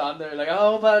front is on there like,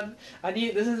 oh, but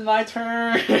this is my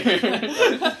turn.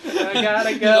 I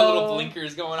gotta go. The little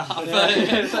blinkers going off.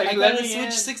 It's like, I gotta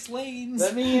switch 6 lanes.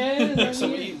 Let me in.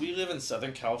 So we live in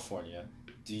Southern California.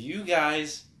 Do you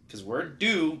guys? Because we're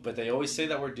due, but they always say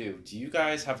that we're due. Do you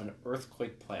guys have an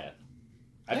earthquake plan?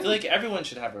 I feel like everyone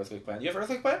should have an earthquake plan. Do you have an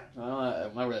earthquake plan?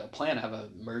 I'm not really a plan. I have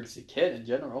an emergency kit in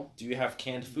general. Do you have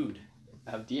canned food?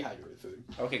 I have dehydrated food.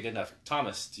 Okay, good enough.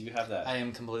 Thomas, do you have that? I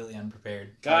am completely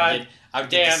unprepared. God I would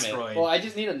get destroyed. Well, I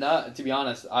just need enough. To be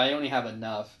honest, I only have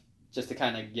enough just to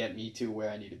kind of get me to where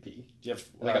I need to be. Do you have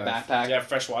like a backpack? Do you have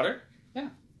fresh water? Yeah.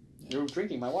 You're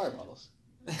drinking my water bottles.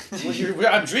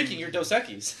 I'm drinking your Dos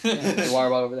Equis. The water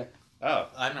bottle over there. Oh.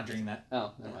 I'm not drinking that.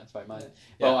 Oh, never mind. It's by mine.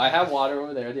 Yeah. Well, I have water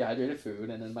over there, dehydrated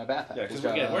food, and then my backpack. Yeah, because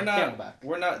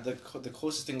we're not the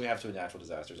closest thing we have to a natural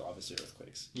disaster is obviously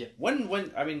earthquakes. Yeah.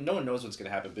 When I mean, no one knows what's going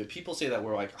to happen, but people say that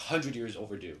we're like 100 years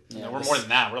overdue. Yeah, we're more than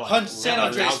that. We're like San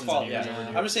Andreas fault.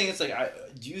 Yeah. I'm just saying, it's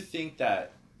like, do you think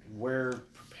that we're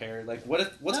prepared? Like, what's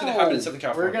going to happen in Southern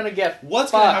California? We're going to get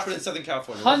what's going to happen in Southern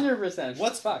California? 100%.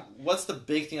 What's the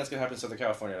big thing that's going to happen in Southern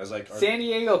California? I was like, San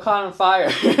Diego caught on fire.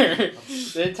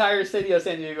 The entire city of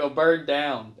San Diego burned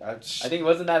down. I think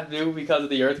wasn't that due because of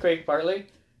the earthquake partly?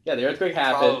 Yeah, the earthquake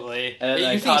happened. Probably. And then You I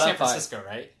think caught San on fire. Francisco,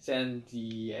 right? San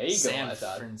Diego, San I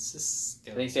thought.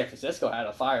 Francisco. I think San Francisco had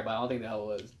a fire, but I don't think that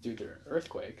was due to an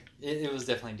earthquake. It was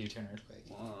definitely due to an earthquake.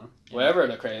 Yeah. Whatever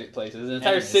the place is, the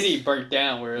entire Anyways. city burnt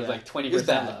down where it was Yeah. like 20% It was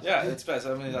bad. left. Yeah, it's best.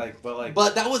 I mean, but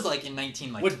But that was like in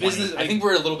 1920. What business- I think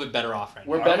we're a little bit better off right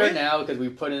We're now. better we? now because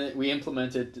we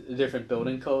implemented different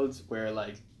building codes where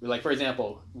like for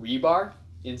example, rebar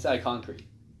inside concrete.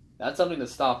 That's something to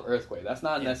stop earthquake. That's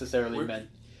not Yeah. necessarily We're- meant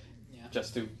Yeah.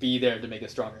 just to be there to make it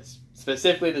stronger. It's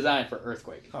specifically designed for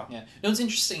earthquake. Yeah. No, it's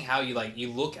interesting how you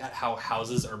look at how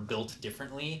houses are built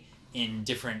differently in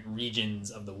different regions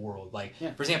of the world. Like,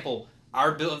 Yeah. for example,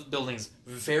 our buildings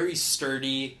very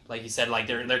sturdy, like you said, like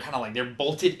they're kind of like they're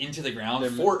bolted into the ground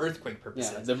They're- for earthquake Yeah,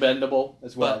 purposes. they're bendable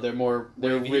as well. But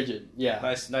they're wavy. rigid. Yeah,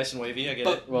 nice and wavy. I get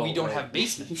But it. Well, we don't right. have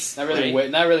basements. not really. right?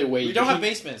 Not really weight. We don't have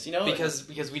basements, you know, because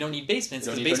we don't need basements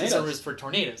We because don't need basements are tornadoes. for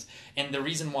tornadoes. And the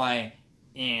reason why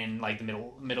in like the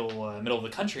middle of the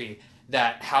country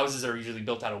that houses are usually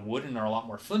built out of wood and are a lot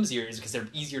more flimsier is because they're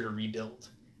easier to rebuild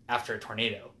after a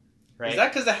tornado. Right? Is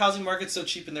that because the housing market's so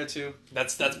cheap in there too?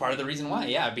 That's part of the reason why.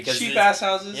 Yeah, because Cheap ass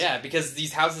houses. yeah, because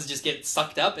these houses just get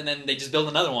sucked up and then they just build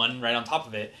another one right on top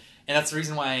of it. And that's the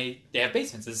reason why they have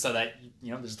basements is so that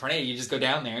there's a tornado, you just go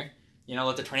down there,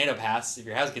 let the tornado pass. If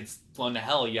your house gets blown to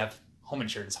hell, you have home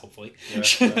insurance, hopefully.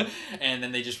 Yeah. And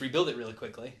then they just rebuild it really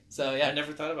quickly. So yeah, I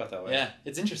never thought about that way. yeah,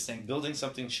 it's interesting. Building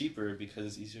something cheaper because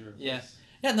it's easier. To Yeah. replace.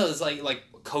 Yeah, no, it's like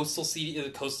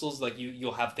coastals, like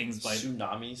you'll have things like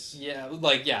Tsunamis.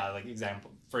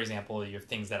 for example, you have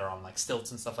things that are on like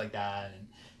stilts and stuff like that, and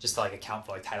just to like account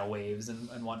for like tidal waves and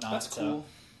whatnot. That's So, cool.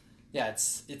 yeah,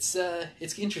 it's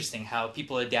interesting how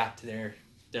people adapt to their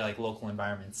like local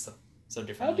environments so How do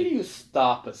differently. you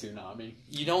stop a tsunami?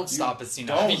 You don't stop a tsunami.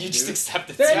 don't, You just dude. accept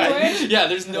the There tsunami. you Yeah,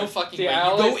 there's no fucking See, way.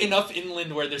 I You go always- enough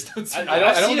inland where there's no tsunami.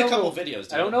 I've seen don't a couple know- videos.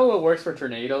 Dude. I don't know what works for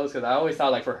tornadoes because I always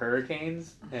thought like for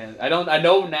hurricanes, and I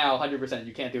know now 100%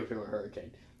 you can't do it for a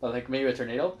hurricane, but like maybe a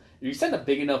tornado, if you send a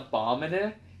big enough bomb in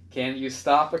it, can you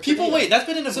stop a tornado? People wait. That's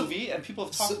been in a So- movie, and people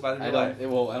have talked so- about it in I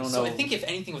real life. don't know. So I think if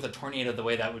anything with a tornado, the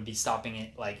way that would be stopping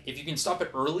it, like if you can stop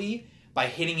it early by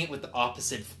hitting it with the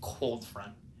opposite cold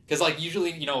front. Because like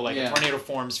usually, a Yeah. tornado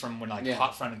forms from when like Yeah.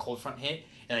 hot front and cold front hit,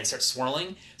 and they start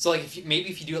swirling. So like if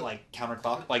you do it like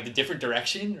counterclock, like the different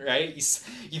direction, right?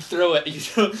 You throw it.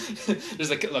 There's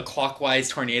like a clockwise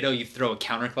tornado. You throw a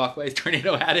counterclockwise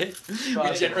tornado at it. We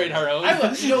Probably. generate our own.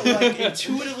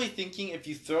 Intuitively thinking, if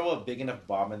you throw a big enough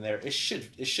bomb in there, it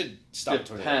should stop a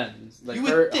tornado. Depends. Like You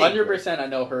would think, 100%, I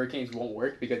know hurricanes won't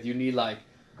work because you need like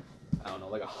I don't know,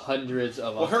 like hundreds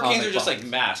of. Well, hurricanes are just bombs. like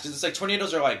mass because it's like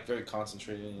tornadoes are like very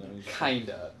concentrated.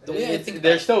 Kinda. The way I think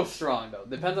they're about- so strong though.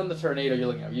 Depends on the tornado you're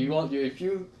looking at.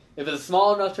 If it's a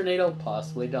small enough tornado,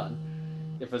 possibly done.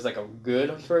 If it's like a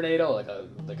good tornado,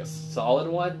 like a solid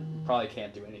one, probably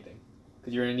can't do anything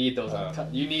because you're gonna need those.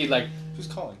 You need like Who's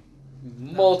calling?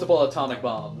 multiple atomic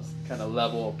bombs, kind of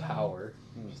level of power,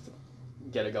 just to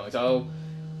get it going. So.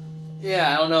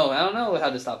 Yeah, I don't know how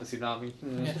to stop a tsunami.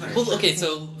 Yeah. Well, okay,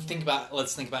 so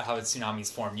let's think about how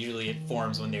tsunamis form. Usually it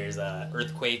forms when there's a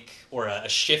earthquake or a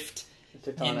shift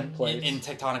Tectonic plates. in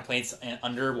tectonic plates and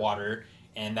underwater,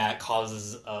 and that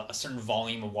causes a certain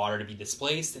volume of water to be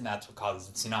displaced, and that's what causes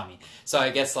a tsunami. So I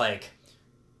guess like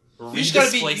You just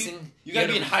gotta be redisplacing. you gotta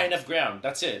be in high enough ground.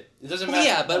 That's it. It doesn't Well, matter.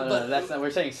 yeah, but No, that's not. We're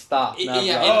saying stop. not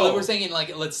yeah, run. and we're saying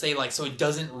like let's say like so it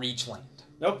doesn't reach land.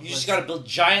 Nope. You just gotta build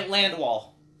giant land wall.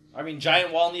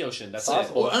 giant wall in the ocean. That's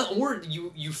Possible. it. Or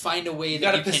you find a way You that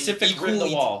got a you can Pacific Rim equally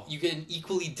the wall. you can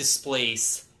equally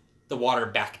displace the water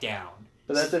back down.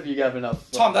 But that's if you have enough.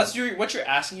 Tom, what you're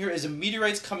asking here is a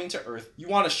meteorite's coming to Earth. You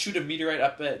want to shoot a meteorite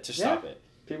up it to stop it.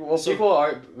 people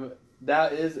are.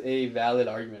 That is a valid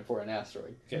argument for an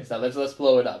asteroid. Okay. So let's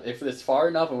blow it up. If it's far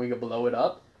enough and we can blow it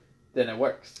up, then it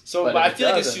works. So, But but if I it feel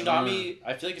like a doesn't,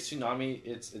 tsunami.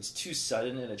 It's too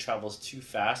sudden and it travels too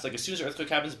fast. Like as soon as an earthquake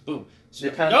happens, boom.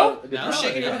 Depends No, on- you're depends-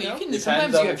 shaking your yeah. head, no? You can, Depends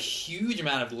sometimes on- you have huge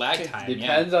amount of lag Okay, time.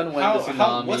 Depends on when How- the tsunami.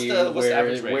 how- what's the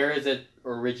average rate? Where is it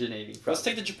originating from? Let's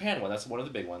take the Japan one. That's one of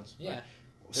the big ones. Yeah.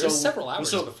 There's So- several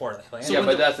hours so- before it lands. so yeah, when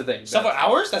but the- that's the thing. Several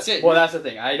hours? That's it. Well, that's the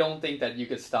thing. I don't think that you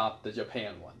could stop the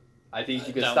Japan one. I think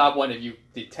you could No. stop one if you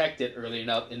detect it early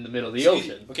enough in the middle of the So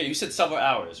ocean. okay, you said several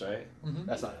hours, right?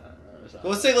 That's not.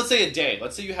 Well, let's say a day.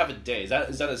 Let's say you have a day. Is that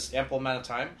an ample amount of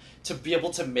time to be able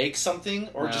to make something,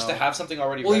 or just to No. have something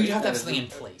already Well, ready? you have to have something in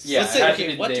place. Yeah, Let's it say has to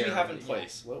okay, be what do there we have in already,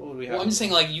 place? What would we have? Well, I'm just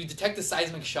saying, like, you detect the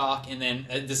seismic shock, and then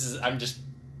I'm just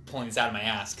pulling this out of my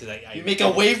ass because I You make a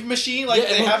wave machine like Yeah,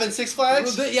 they well- have in Six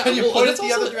Flags, well, yeah, and you well, point it that's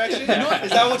the also- other direction. You know what?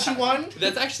 Is that what you want?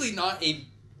 That's actually not a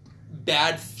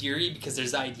bad theory because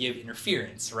there's the idea of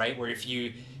interference, right? Where if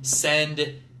you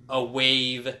send a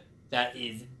wave that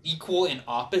is equal and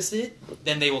opposite,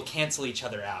 then they will cancel each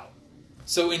other out.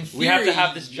 So in theory, We have to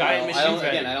have this giant machine.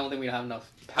 I don't think we have enough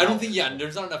power. I don't think,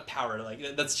 there's not enough power.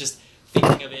 Like, that's just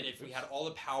thinking of it. If we had all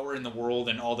the power in the world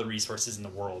and all the resources in the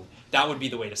world, that would be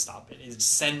the way to stop it, is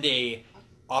send a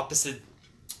opposite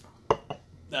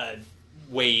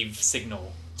wave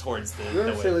signal towards the Your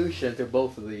wave. solution to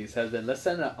both of these has been, let's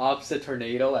send an opposite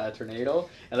tornado at a tornado,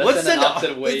 and let's send an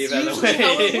opposite wave at a That's usually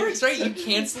how it wave. works, right? You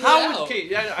cancel How it would out. okay?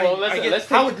 Yeah, Well, I listen, get let's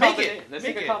how take would make it. Let's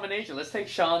make take a it. combination. Let's take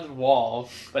Sean's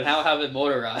wall, but now have it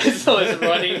motorized so it's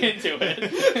running into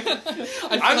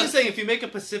it. I'm just saying, if you make a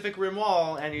Pacific Rim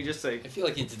wall and you just say, I feel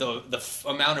like it's the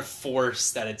amount of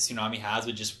force that a tsunami has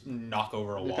would just knock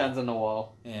over a wall. Depends on the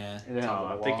wall. Yeah. It depends on the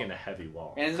I'm wall. thinking a heavy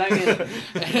wall. And it's not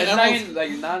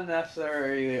even, not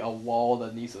necessarily a wall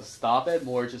that needs to stop it,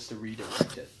 more just to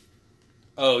redirect it.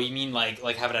 Oh, you mean like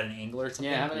have it at an angle or something?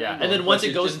 Yeah, have it at Yeah, an and then angle. once Push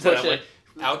it goes just into push that, it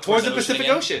like, Out towards the the Pacific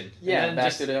again? Ocean. Yeah, and then back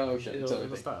just, to the ocean. it'll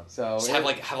Totally. stop. So Just have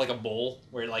like a bowl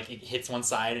where like it hits one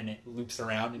side and it loops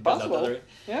around and goes out the Possible. other way.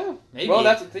 yeah. Maybe.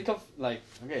 Well, think of like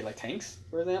tanks,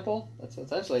 for example. That's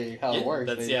essentially how it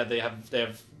works. They have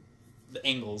the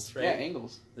angles, right? Yeah,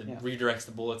 angles. That Yeah. redirects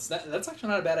the bullets. That's actually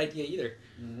not a bad idea either.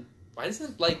 Mhm. Why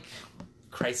doesn't like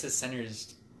crisis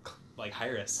centers like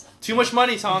hire us? Too much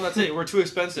money, Tom. That's it. We're too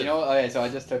expensive. You know, okay, so I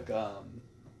just took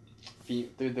through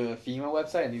the FEMA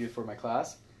website. I needed it for my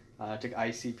class. I took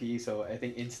ICP, so I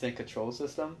think Instant Control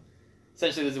System.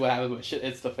 Essentially, this is what happens when shit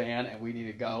hits the fan and we need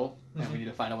to go and we need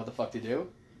to find out what the fuck to do.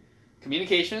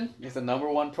 Communication is the number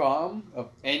one problem of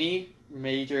any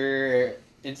major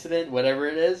incident, whatever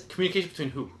it is, Communication between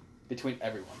who? between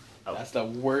everyone. Oh. That's the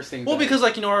worst thing. Well, that- because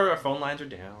our phone lines are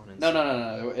down. And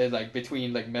No. It's like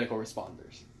between like medical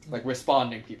responders, like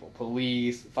responding people,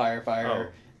 police, firefighter.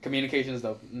 Oh. Communication is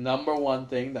the number one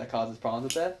thing that causes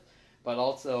problems with that. But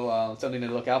also something to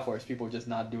look out for is people just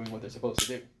not doing what they're supposed to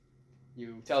do.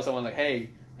 You tell someone like, "Hey,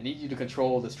 I need you to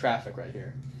control this traffic right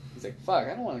here." He's like, "Fuck, I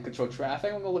don't want to control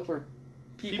traffic. I'm gonna look for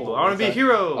people. I want to be a I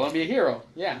hero. want to be a hero."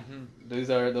 Yeah, Mhm. those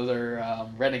are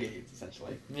renegades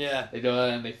essentially. Yeah. They do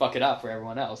it and they fuck it up for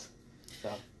everyone else.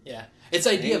 Yeah, it's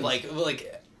the idea of like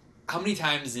how many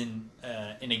times in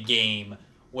a game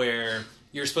where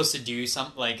you're supposed to do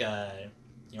something like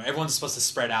everyone's supposed to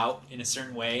spread out in a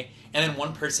certain way, and then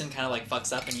one person kind of like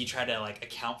fucks up, and you try to like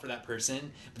account for that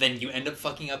person, but then you end up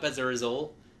fucking up as a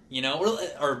result.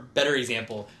 Or better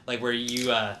example, like where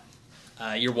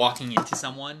you're walking into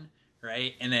someone,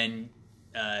 right, and then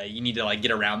you need to like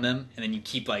get around them, and then you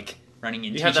keep like running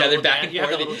into You have each that other little back dance- and you have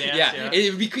forth. that little dance, yeah, yeah.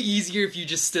 it would be easier if you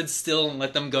just stood still and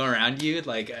let them go around you.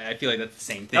 Like I feel like that's the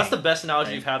same thing. That's the best analogy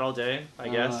Right. you've had all day, I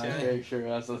guess. I'm Yeah. very sure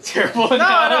that's a terrible No,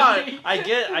 analogy.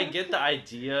 I get the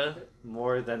idea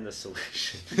more than the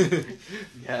solution.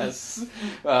 Yes.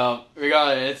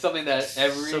 Regardless, it's something that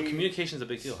every. So communication's a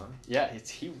big deal, huh? Yeah,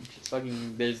 it's huge. It's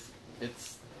fucking. It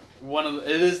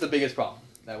is the biggest problem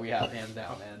that we have, hands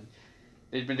down, and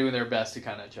they've been doing their best to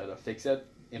kind of try to fix it,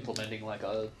 implementing like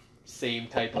a same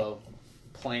type of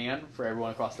plan for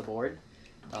everyone across the board,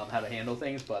 how to handle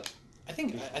things, but. I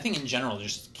think in general,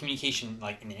 just communication,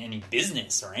 like in any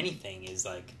business or anything, is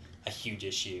like a huge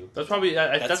issue. That's probably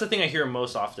that's the thing I hear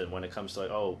most often when it comes to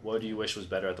like, oh, what do you wish was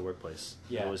better at the workplace?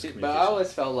 Yeah. It was But I communication.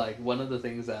 always felt like one of the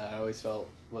things that I always felt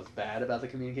was bad about the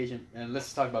communication, and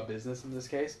let's talk about business in this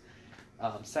case.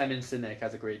 Simon Sinek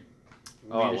has a great.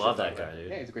 Oh, I leadership love that program. guy,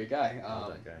 dude. Yeah, he's a great guy. I love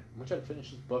that guy. I'm gonna try to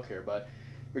finish his book here, but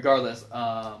regardless,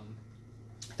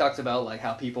 he talks about like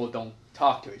how people don't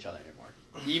talk to each other anymore.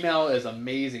 Email is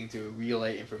amazing to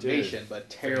relay information, but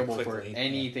terrible for quickly,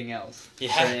 anything else.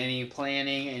 Yeah. For any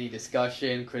planning, any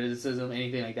discussion, criticism,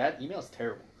 anything like that. Email is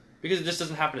terrible. Because it just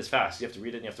doesn't happen as fast. You have to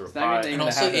read it and you have to It's not reply. even And gonna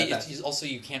also, happen that it's also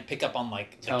you can't pick up on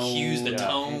like the Tone, cues, the yeah,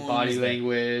 tones, body the-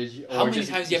 language. How or many just-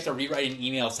 times do you have to rewrite an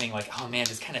email saying like, "Oh man,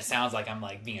 this kind of sounds like I'm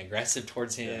like being aggressive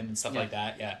towards him" and stuff Yeah. like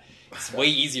that? Yeah, it's way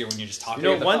easier when you're just talking. You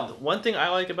know, the one phone. one thing I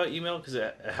like about email, because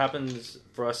it happens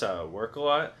for us at work a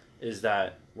lot, is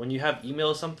that when you have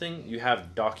email something, you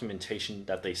have documentation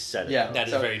that they said it. Yeah, That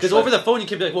is so- very Because true. over the phone, you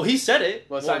can be like, well, he said it.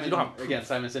 Well, you Simon, don't have proof. again,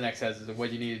 Simon Sinek says is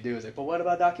what you need to do is like, but what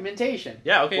about documentation?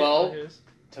 Yeah, okay. Well, here it is.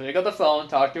 So pick up the phone,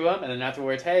 talk to him, and then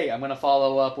afterwards, hey, I'm going to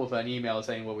follow up with an email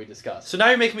saying what we discussed. So now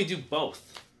you're making me do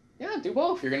both. Yeah, do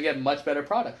both. You're going to get a much better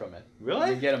product from it. You're Really?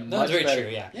 going to get a No, much that's very better.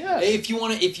 true. Yeah. Yeah.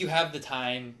 If you have the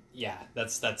time, yeah,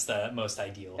 that's the most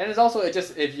ideal. And it's also,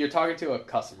 if you're talking to a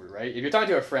customer, right? If you're talking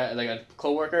to a friend, like a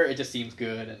coworker, it just seems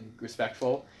good and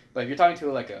respectful. But if you're talking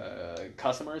to like a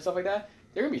customer and stuff like that,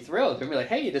 they're going to be thrilled. They're going to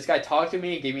be like, hey, this guy talked to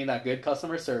me, gave me that good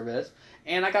customer service,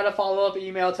 and I got a follow-up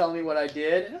email telling me what I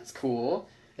did, and that's cool.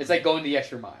 It's like going the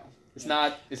extra mile. It's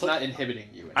not inhibiting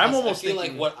you. I'm I almost feel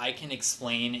thinking, like what I can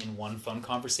explain in one phone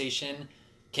conversation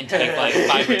can take like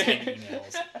 5 or 10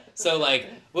 emails. So like,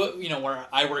 where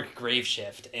I work grave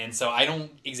shift, and so I don't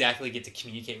exactly get to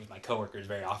communicate with my coworkers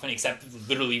very often, except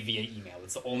literally via email.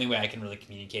 It's the only way I can really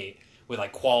communicate with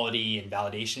like quality and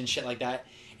validation and shit like that.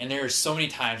 And there are so many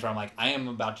times where I'm like, I am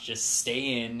about to just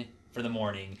stay in for the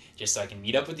morning just so I can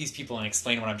meet up with these people and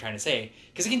explain what I'm trying to say.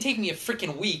 Because it can take me a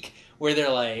freaking week where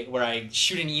where I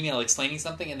shoot an email explaining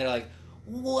something and they're like,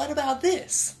 what about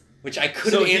this? Which I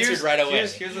could have answered right away.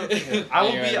 Here's the thing.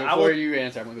 Before you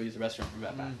answer, I'm going to go use the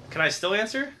restroom. Can I still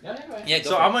answer? Yeah,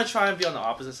 So I'm going to try and be on the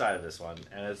opposite side of this one.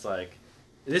 And it's like,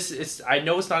 I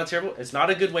know it's not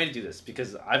a good way to do this,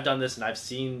 because I've done this and I've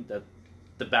seen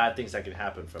the bad things that can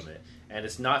happen from it. And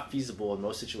it's not feasible in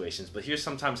most situations. But here's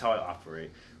sometimes how I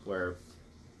operate, where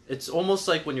it's almost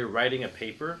like when you're writing a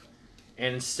paper,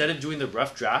 and instead of doing the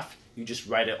rough draft, you just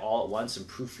write it all at once and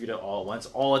proofread it all at once,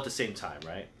 all at the same time,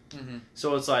 right? Mm-hmm.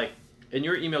 So it's like, in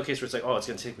your email case where it's like, oh, it's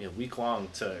going to take me a week long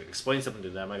to explain something to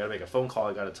them. I got to make a phone call.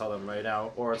 I got to tell them right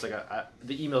now. Or it's like,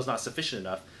 the email's not sufficient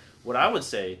enough. What I would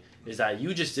say is that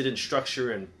you just didn't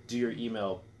structure and do your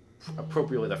email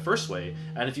appropriately the first way.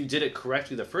 And if you did it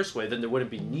correctly the first way, then there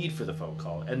wouldn't be need for the phone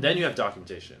call. And then you have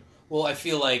documentation. Well, I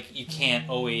feel like you can't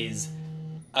always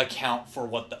account for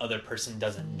what the other person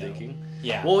doesn't know. Thinking.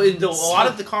 Yeah. Well, in a lot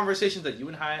of the conversations that you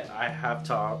and I have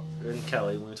talked, and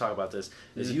Kelly, when we talk about this,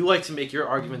 is you like to make your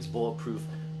arguments bulletproof,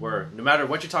 where no matter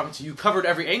what you're talking to, you covered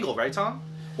every angle, right, Tom?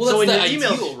 Well, so that's in the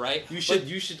your ideal, emails, right?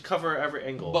 You should cover every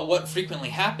angle. But what frequently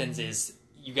happens is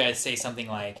you guys say something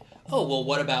like, oh, well,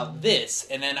 what about this?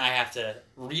 And then I have to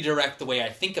redirect the way I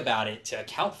think about it to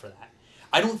account for that.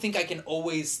 I don't think I can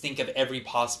always think of every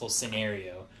possible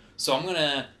scenario. So I'm going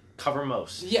to cover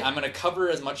most. Yeah, I'm going to cover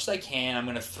as much as I can. I'm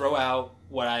going to throw out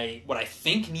what I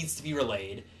think needs to be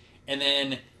relayed. And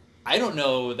then I don't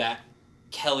know that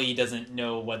Kelly doesn't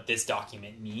know what this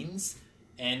document means.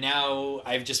 And now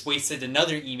I've just wasted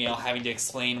another email having to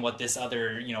explain what this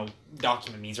other,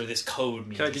 document means, or this code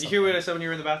means. Kelly, did you hear what I said when you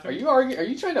were in the bathroom? Are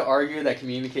you trying to argue that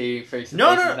communicating face to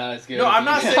face is not as good? No, as I'm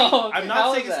not saying. I'm not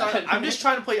How saying is it's not. that? I'm just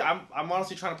trying to play. I'm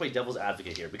honestly trying to play devil's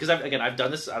advocate here, because I've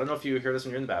done this. I don't know if you hear this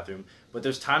when you're in the bathroom, but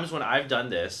there's times when I've done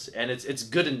this and it's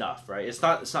good enough, right? It's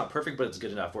not perfect, but it's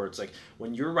good enough. Where it's like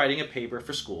when you're writing a paper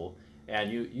for school. And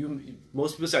you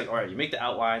most people say, like, all right, you make the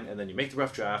outline, and then you make the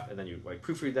rough draft, and then you like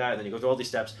proofread that, and then you go through all these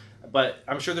steps. But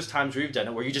I'm sure there's times where you've done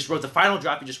it where you just wrote the final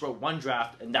draft, you just wrote one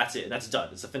draft, and that's it, and that's done.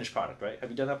 It's the finished product, right? Have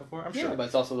you done that before? I'm sure. Yeah, but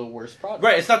it's also the worst product.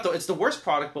 Right, it's the worst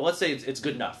product, but let's say it's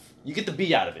good enough. You get the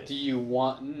B out of it. Do you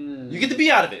want? You get the B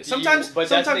out of it. Sometimes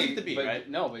you get the B, right?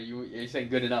 No, but you're saying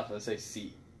good enough. Let's say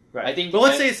C. Right. I think, but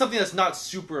let's say it's something that's not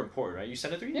super important, right? You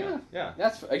send it through email. Yeah.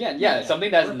 That's again, something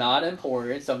that's not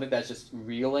important, something that's just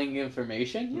reeling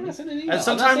information. Yeah, send an email. And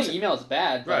sometimes I'm not saying email is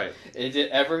bad, but right. Is it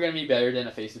ever going to be better than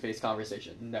a face-to-face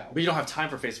conversation? No. But you don't have time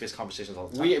for face-to-face conversations all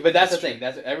the time. But that's the thing.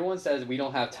 That's everyone says we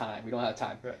don't have time. We don't have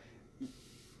time. Right.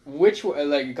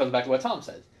 It comes back to what Tom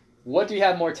says. What do you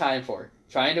have more time for?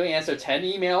 Trying to answer 10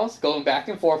 emails, going back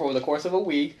and forth over the course of a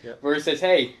week, versus,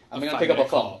 hey, I'm going to pick up a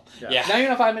call. Yeah. Not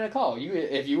even a 5-minute call.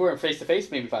 If you were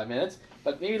face-to-face, maybe 5 minutes,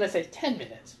 but maybe let's say 10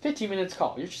 minutes, 15 minutes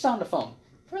call. You're just on the phone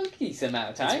for a decent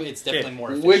amount of time. It's definitely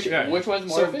more efficient. Which one's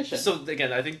more efficient? So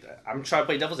again, I think I'm trying to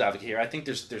play devil's advocate here. I think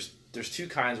there's two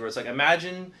kinds where it's like,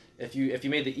 imagine if you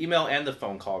made the email and the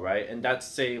phone call, right? And that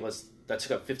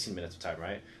took up 15 minutes of time,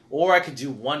 right? Or I could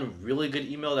do one really good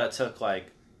email that took like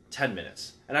 10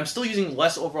 minutes. And I'm still using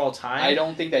less overall time. I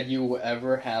don't think that you will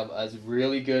ever have as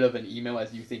really good of an email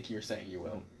as you think you're saying you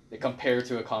will. Compared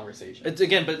to a conversation.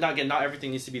 But not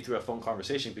everything needs to be through a phone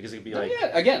conversation, because it could be like...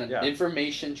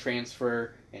 Information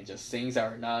transfer and just things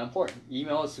that are not important.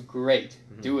 Email is great.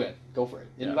 Mm-hmm. Do it. Go for it.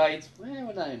 Invites, we're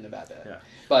not even about that. Yeah.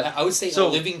 But I would say a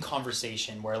living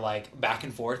conversation where like back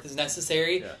and forth is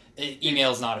necessary. Yeah.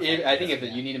 Email is not effective. I think if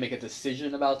you need to make a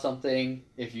decision about something,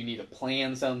 if you need to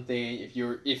plan something,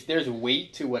 if there's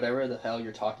weight to whatever the hell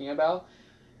you're talking about,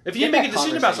 if you make a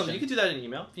decision about something, you could do that in an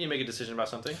email. If you make a decision about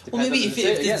something. Well, maybe if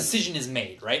the decision is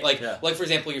made, right? Like for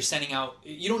example, you're sending out...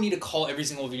 You don't need to call every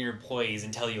single one of your employees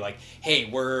and tell you, like, hey,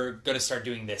 we're going to start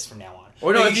doing this from now on.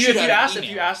 Or no, if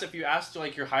you asked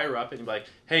like your higher up and you're like,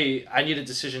 hey, I need a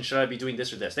decision. Should I be doing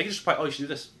this or this? They can just reply, oh, you should do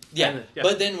this. Yeah.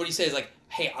 But then what you say is like,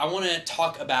 hey, I want to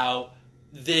talk about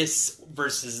this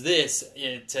versus this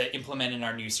to implement in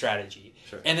our new strategy.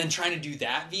 Sure. And then trying to do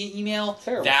that via email,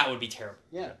 that would be terrible.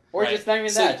 Yeah. Or just not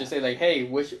even that. Just say like, hey,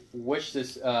 wish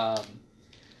this, I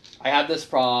have this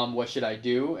problem, what should I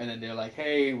do? And then they're like,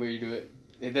 hey, will you do it?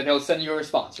 And then they'll send you a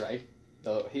response, right?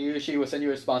 So he or she will send you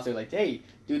a response. They're like, hey,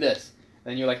 do this.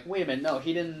 Then you're like, wait a minute, no,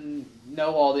 he didn't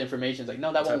know all the information. It's like,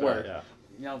 no, that won't work. Yeah.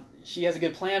 You know, she has a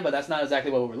good plan, but that's not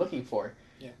exactly what we're looking for.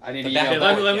 Yeah. I need But to that- email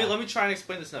Okay, back. let me try and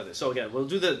explain this another. So again, we'll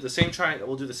do the same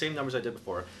we'll do the same numbers I did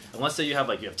before. And let's say you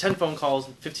have 10 phone calls,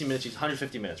 15 minutes,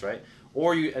 150 minutes, right?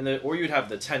 Or you'd have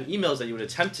the 10 emails that you would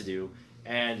attempt to do,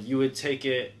 and you would take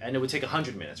it, and it would take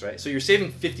 100 minutes, right? So you're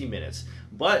saving 50 minutes.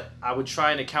 But I would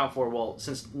try and account for, well,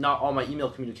 since not all my email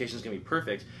communication is going to be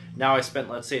perfect, now I spent,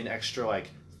 let's say, an extra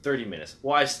 30 minutes.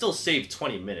 Well, I still saved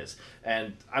 20 minutes.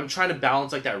 And I'm trying to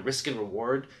balance that risk and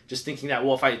reward, just thinking that,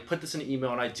 well, if I put this in an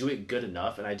email and I do it good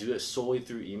enough and I do it solely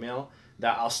through email,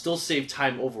 that I'll still save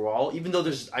time overall, even though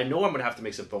I know I'm going to have to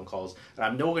make some phone calls, and I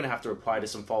know we're going to have to reply to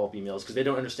some follow-up emails because they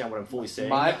don't understand what I'm fully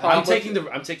saying. I'm taking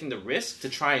the risk to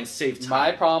try and save time.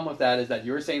 My problem with that is that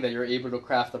you're saying that you're able to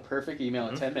craft the perfect email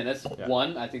in 10 minutes. Yeah.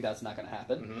 One, I think that's not going to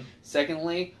happen. Mm-hmm.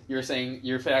 Secondly, you're saying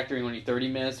you're factoring only 30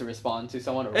 minutes to respond to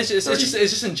someone. Or It's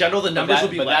just in general, the numbers will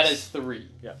be but less. that is 3.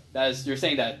 Yeah. You're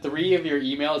saying that 3 of your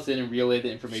emails didn't relay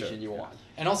the information you want.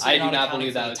 And also, I you're do not accounting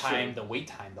believe for that the is time, true. the wait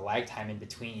time, the lag time in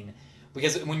between.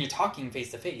 Because when you're talking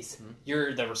face to face,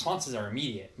 the responses are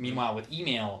immediate. Meanwhile, with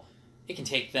email, it can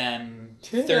take them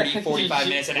 30, 45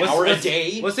 minutes, an hour a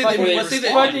day. Let's say before they let's say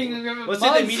respond.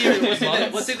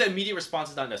 the immediate response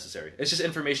is not necessary. It's just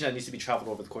information that needs to be traveled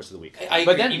over the course of the week. I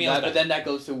agree. But then that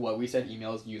goes to what we said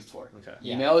email is used for. Okay.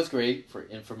 Yeah. Email is great for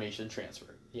information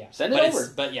transfer. Yeah. Send it but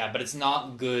over. But it's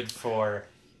not good for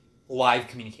live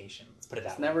communication. Let's put it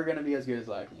that It's way. never going to be as good as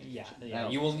live Yeah,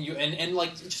 communication. you will.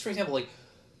 Just for example,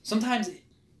 sometimes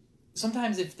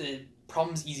if the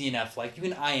problem's easy enough, you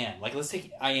can IM. Let's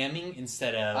take IMing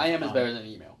instead of IM is better than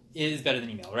email. It is better than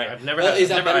email, right? I've never is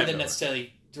that never better IM'd than over.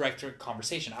 necessarily direct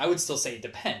conversation? I would still say it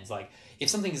depends. If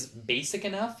something is basic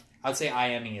enough, I would say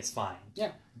IMing is fine.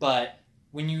 Yeah. But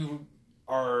when you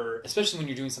are, especially when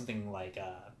you're doing something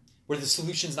where the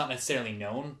solution's not necessarily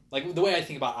known, the way I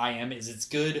think about IM is it's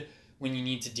good when you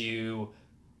need to do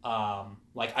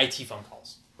IT phone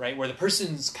calls, right? Where the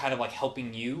person's kind of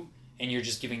helping you and you're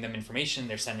just giving them information,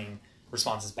 they're sending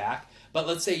responses back. But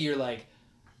let's say you're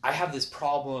I have this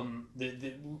problem,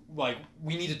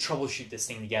 we need to troubleshoot this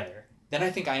thing together. Then I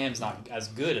think IM is not as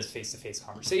good as face-to-face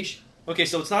conversation. Okay,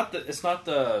 so it's not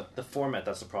the format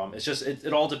that's the problem. It's just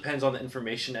it all depends on the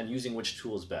information and using which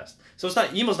tool is best. So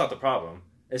email's not the problem.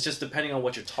 It's just depending on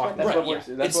what you're talking That's about. what we're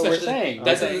saying. That's We're saying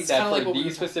that kinda for what we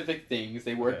these were specific things,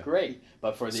 they work great.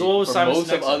 But for So what was Simon's most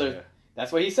of next other, idea?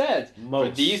 that's what he said. Most.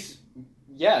 For these,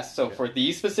 yes. So for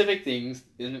these specific things,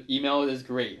 email is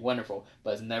great, wonderful,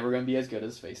 but it's never going to be as good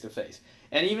as face to face.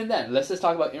 And even then, let's just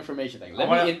talk about information thing. I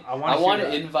want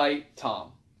to invite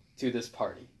Tom to this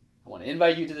party. I want to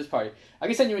invite you to this party. I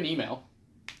can send you an email.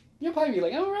 You'll probably be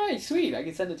like, all right, sweet, I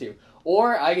can send it to you.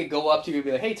 Or I could go up to you and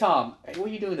be like, hey, Tom, what are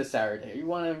you doing this Saturday? You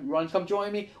want to come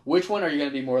join me? Which one are you going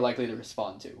to be more likely to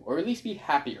respond to? Or at least be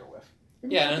happier with?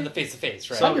 Yeah, and the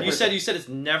face-to-face, right? So 100%. you said it's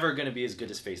never going to be as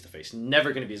good as face-to-face.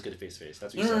 Never going to be as good as face-to-face.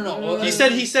 That's what you said. No.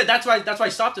 He said that's why I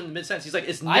stopped him in mid-sentence. He's like,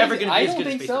 it's never going to be as good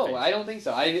as face-to-face. I don't think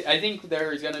so. I think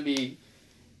there's going to be...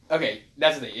 Okay,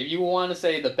 that's the thing. If you want to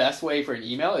say the best way for an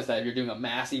email is that if you're doing a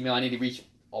mass email, I need to reach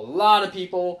a lot of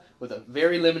people with a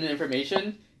very limited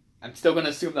information, I'm still going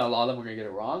to assume that a lot of them are going to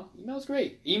get it wrong. Email's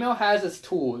great. Email has its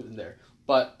tools in there.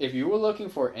 But if you were looking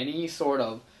for any sort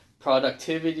of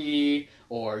productivity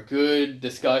or good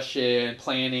discussion,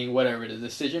 planning, whatever it is,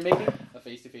 decision making, a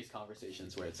face-to-face conversation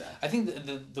is where it's at. I think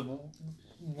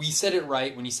we said it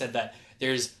right when you said that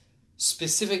there's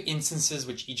specific instances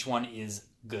which each one is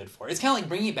good for. It's kind of like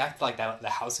bringing it back to the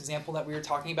house example that we were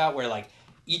talking about, where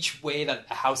each way that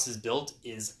a house is built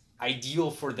is ideal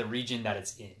for the region that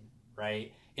it's in,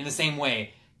 right? In the same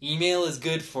way, email is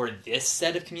good for this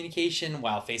set of communication,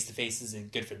 while face-to-face is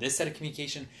good for this set of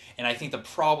communication. And I think the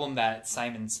problem that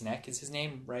Simon Sinek is his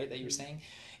name, right, that you were saying,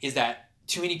 is that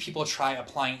too many people try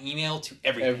applying email to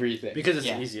everything. Because it's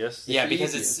the easiest.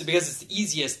 Because it's the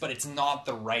easiest, but it's not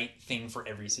the right thing for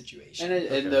every situation.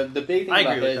 And the big thing I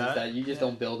about agree it is with that. that you just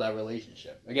don't build that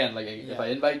relationship. Again, if I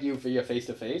invite you for your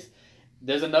face-to-face,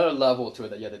 there's another level to it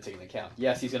that you have to take into account.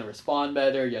 Yes, he's going to respond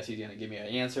better. Yes, he's going to give me an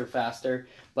answer faster.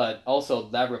 But also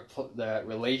that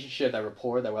relationship, that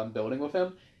rapport that I'm building with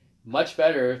him, much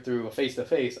better through a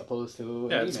face-to-face opposed to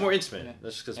an it's email. more intimate.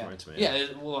 That's just because it's more intimate. Yeah,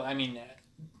 well, I mean,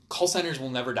 call centers will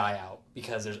never die out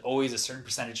because there's always a certain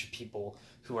percentage of people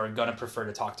who are going to prefer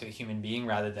to talk to a human being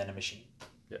rather than a machine.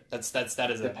 Yeah.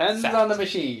 That is Depends a fact. on the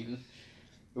machine.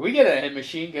 If we get a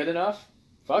machine good enough,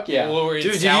 fuck yeah. Or it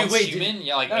Dude, sounds human.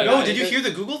 Did you hear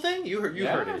the Google thing? You heard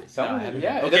it.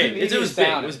 Okay, It was big.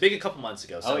 It was big a couple months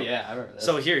ago. So, I remember this.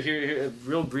 So here,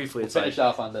 real briefly, it's Finish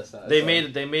off on this. they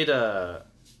made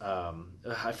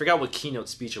I forgot what keynote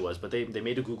speech it was, but they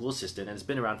made a Google Assistant, and it's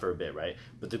been around for a bit, right?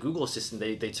 But the Google Assistant,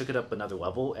 they took it up another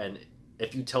level, and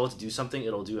if you tell it to do something,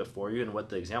 it'll do it for you. And what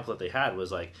the example that they had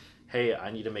was like, hey,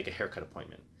 I need to make a haircut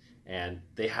appointment. And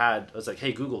it was like,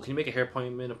 hey, Google, can you make a hair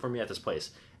appointment for me at this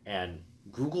place? And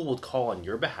Google would call on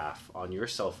your behalf on your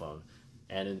cell phone,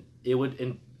 and it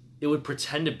would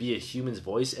pretend to be a human's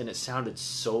voice, and it sounded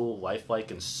so lifelike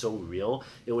and so real.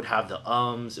 It would have the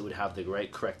it would have the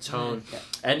correct tone,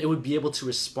 and it would be able to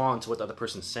respond to what the other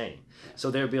person's saying.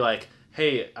 So they would be like,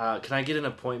 hey, can I get an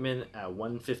appointment at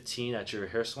 1:15 at your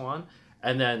hair salon?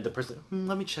 And then the person,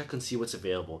 let me check and see what's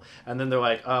available. And then they're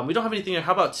like, we don't have anything here.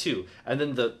 How about 2? And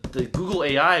then the Google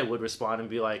AI would respond and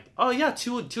be like, oh yeah,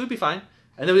 2 would be fine.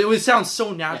 And then it would sound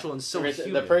so natural and so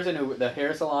human. The person the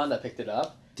hair salon that picked it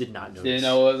up didn't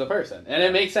know it was a person. And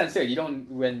it makes sense too. You don't,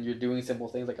 when you're doing simple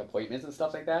things like appointments and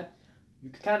stuff like that,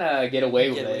 you can kind of get away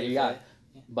with it. Yeah.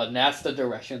 But that's the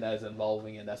direction that is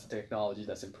evolving, and that's the technology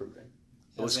that's improving.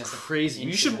 It was crazy.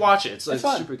 You should watch it. It's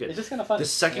super good. It's just kind of fun. The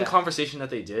second conversation that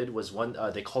they did was one.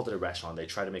 They called it a restaurant. They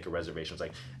tried to make a reservation. It's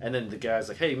like, and then the guy's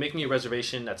like, "Hey, make me a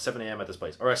reservation at 7 a.m. at this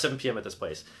place, or at 7 p.m. at this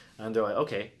place." And they're like,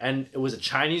 "Okay." And it was a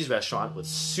Chinese restaurant with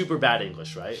super bad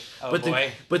English, right? Oh but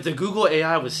boy! But the Google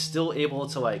AI was still able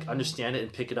to like understand it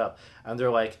and pick it up. And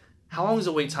they're like, "How long is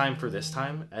the wait time for this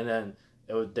time?" And then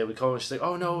they would call and she's like,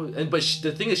 "Oh no!" And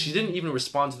the thing is, she didn't even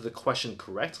respond to the question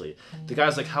correctly. The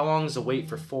guy's like, "How long is the wait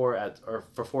for 4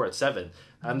 at 7?"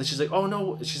 And then she's like, "Oh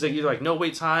no!" She's like, either like no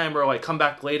wait time or like come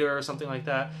back later or something like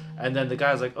that. And then the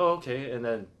guy's like, "Oh okay." And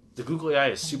then the Google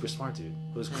AI is super smart, dude.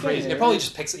 It was crazy. It probably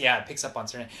just picks up on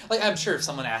certain. Like I'm sure if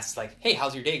someone asks like, "Hey,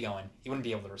 how's your day going?" he wouldn't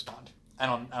be able to respond. I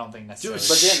don't think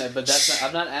necessarily. But that's not,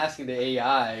 I'm not asking the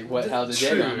AI how's the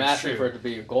day going. I'm asking for it to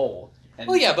be a goal. And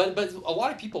well, yeah, but a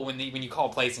lot of people when you call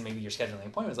a place and maybe you're scheduling an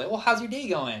appointment, it's like, well, how's your day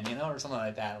going, or something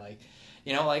like that, like,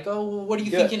 like, oh, what are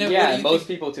you thinking of? Yeah, most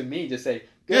people to me just say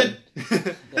good.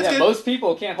 Yeah, most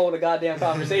people can't hold a goddamn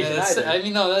conversation either. I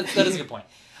mean, no, that is a good point.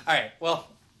 All right, well,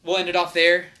 we'll end it off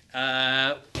there.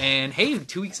 And hey,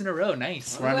 2 weeks in a row,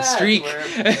 nice. We're on a streak.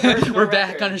 We're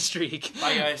back on a streak.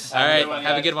 Bye, guys. All right,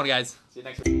 have a good one, guys. See you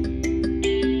next week.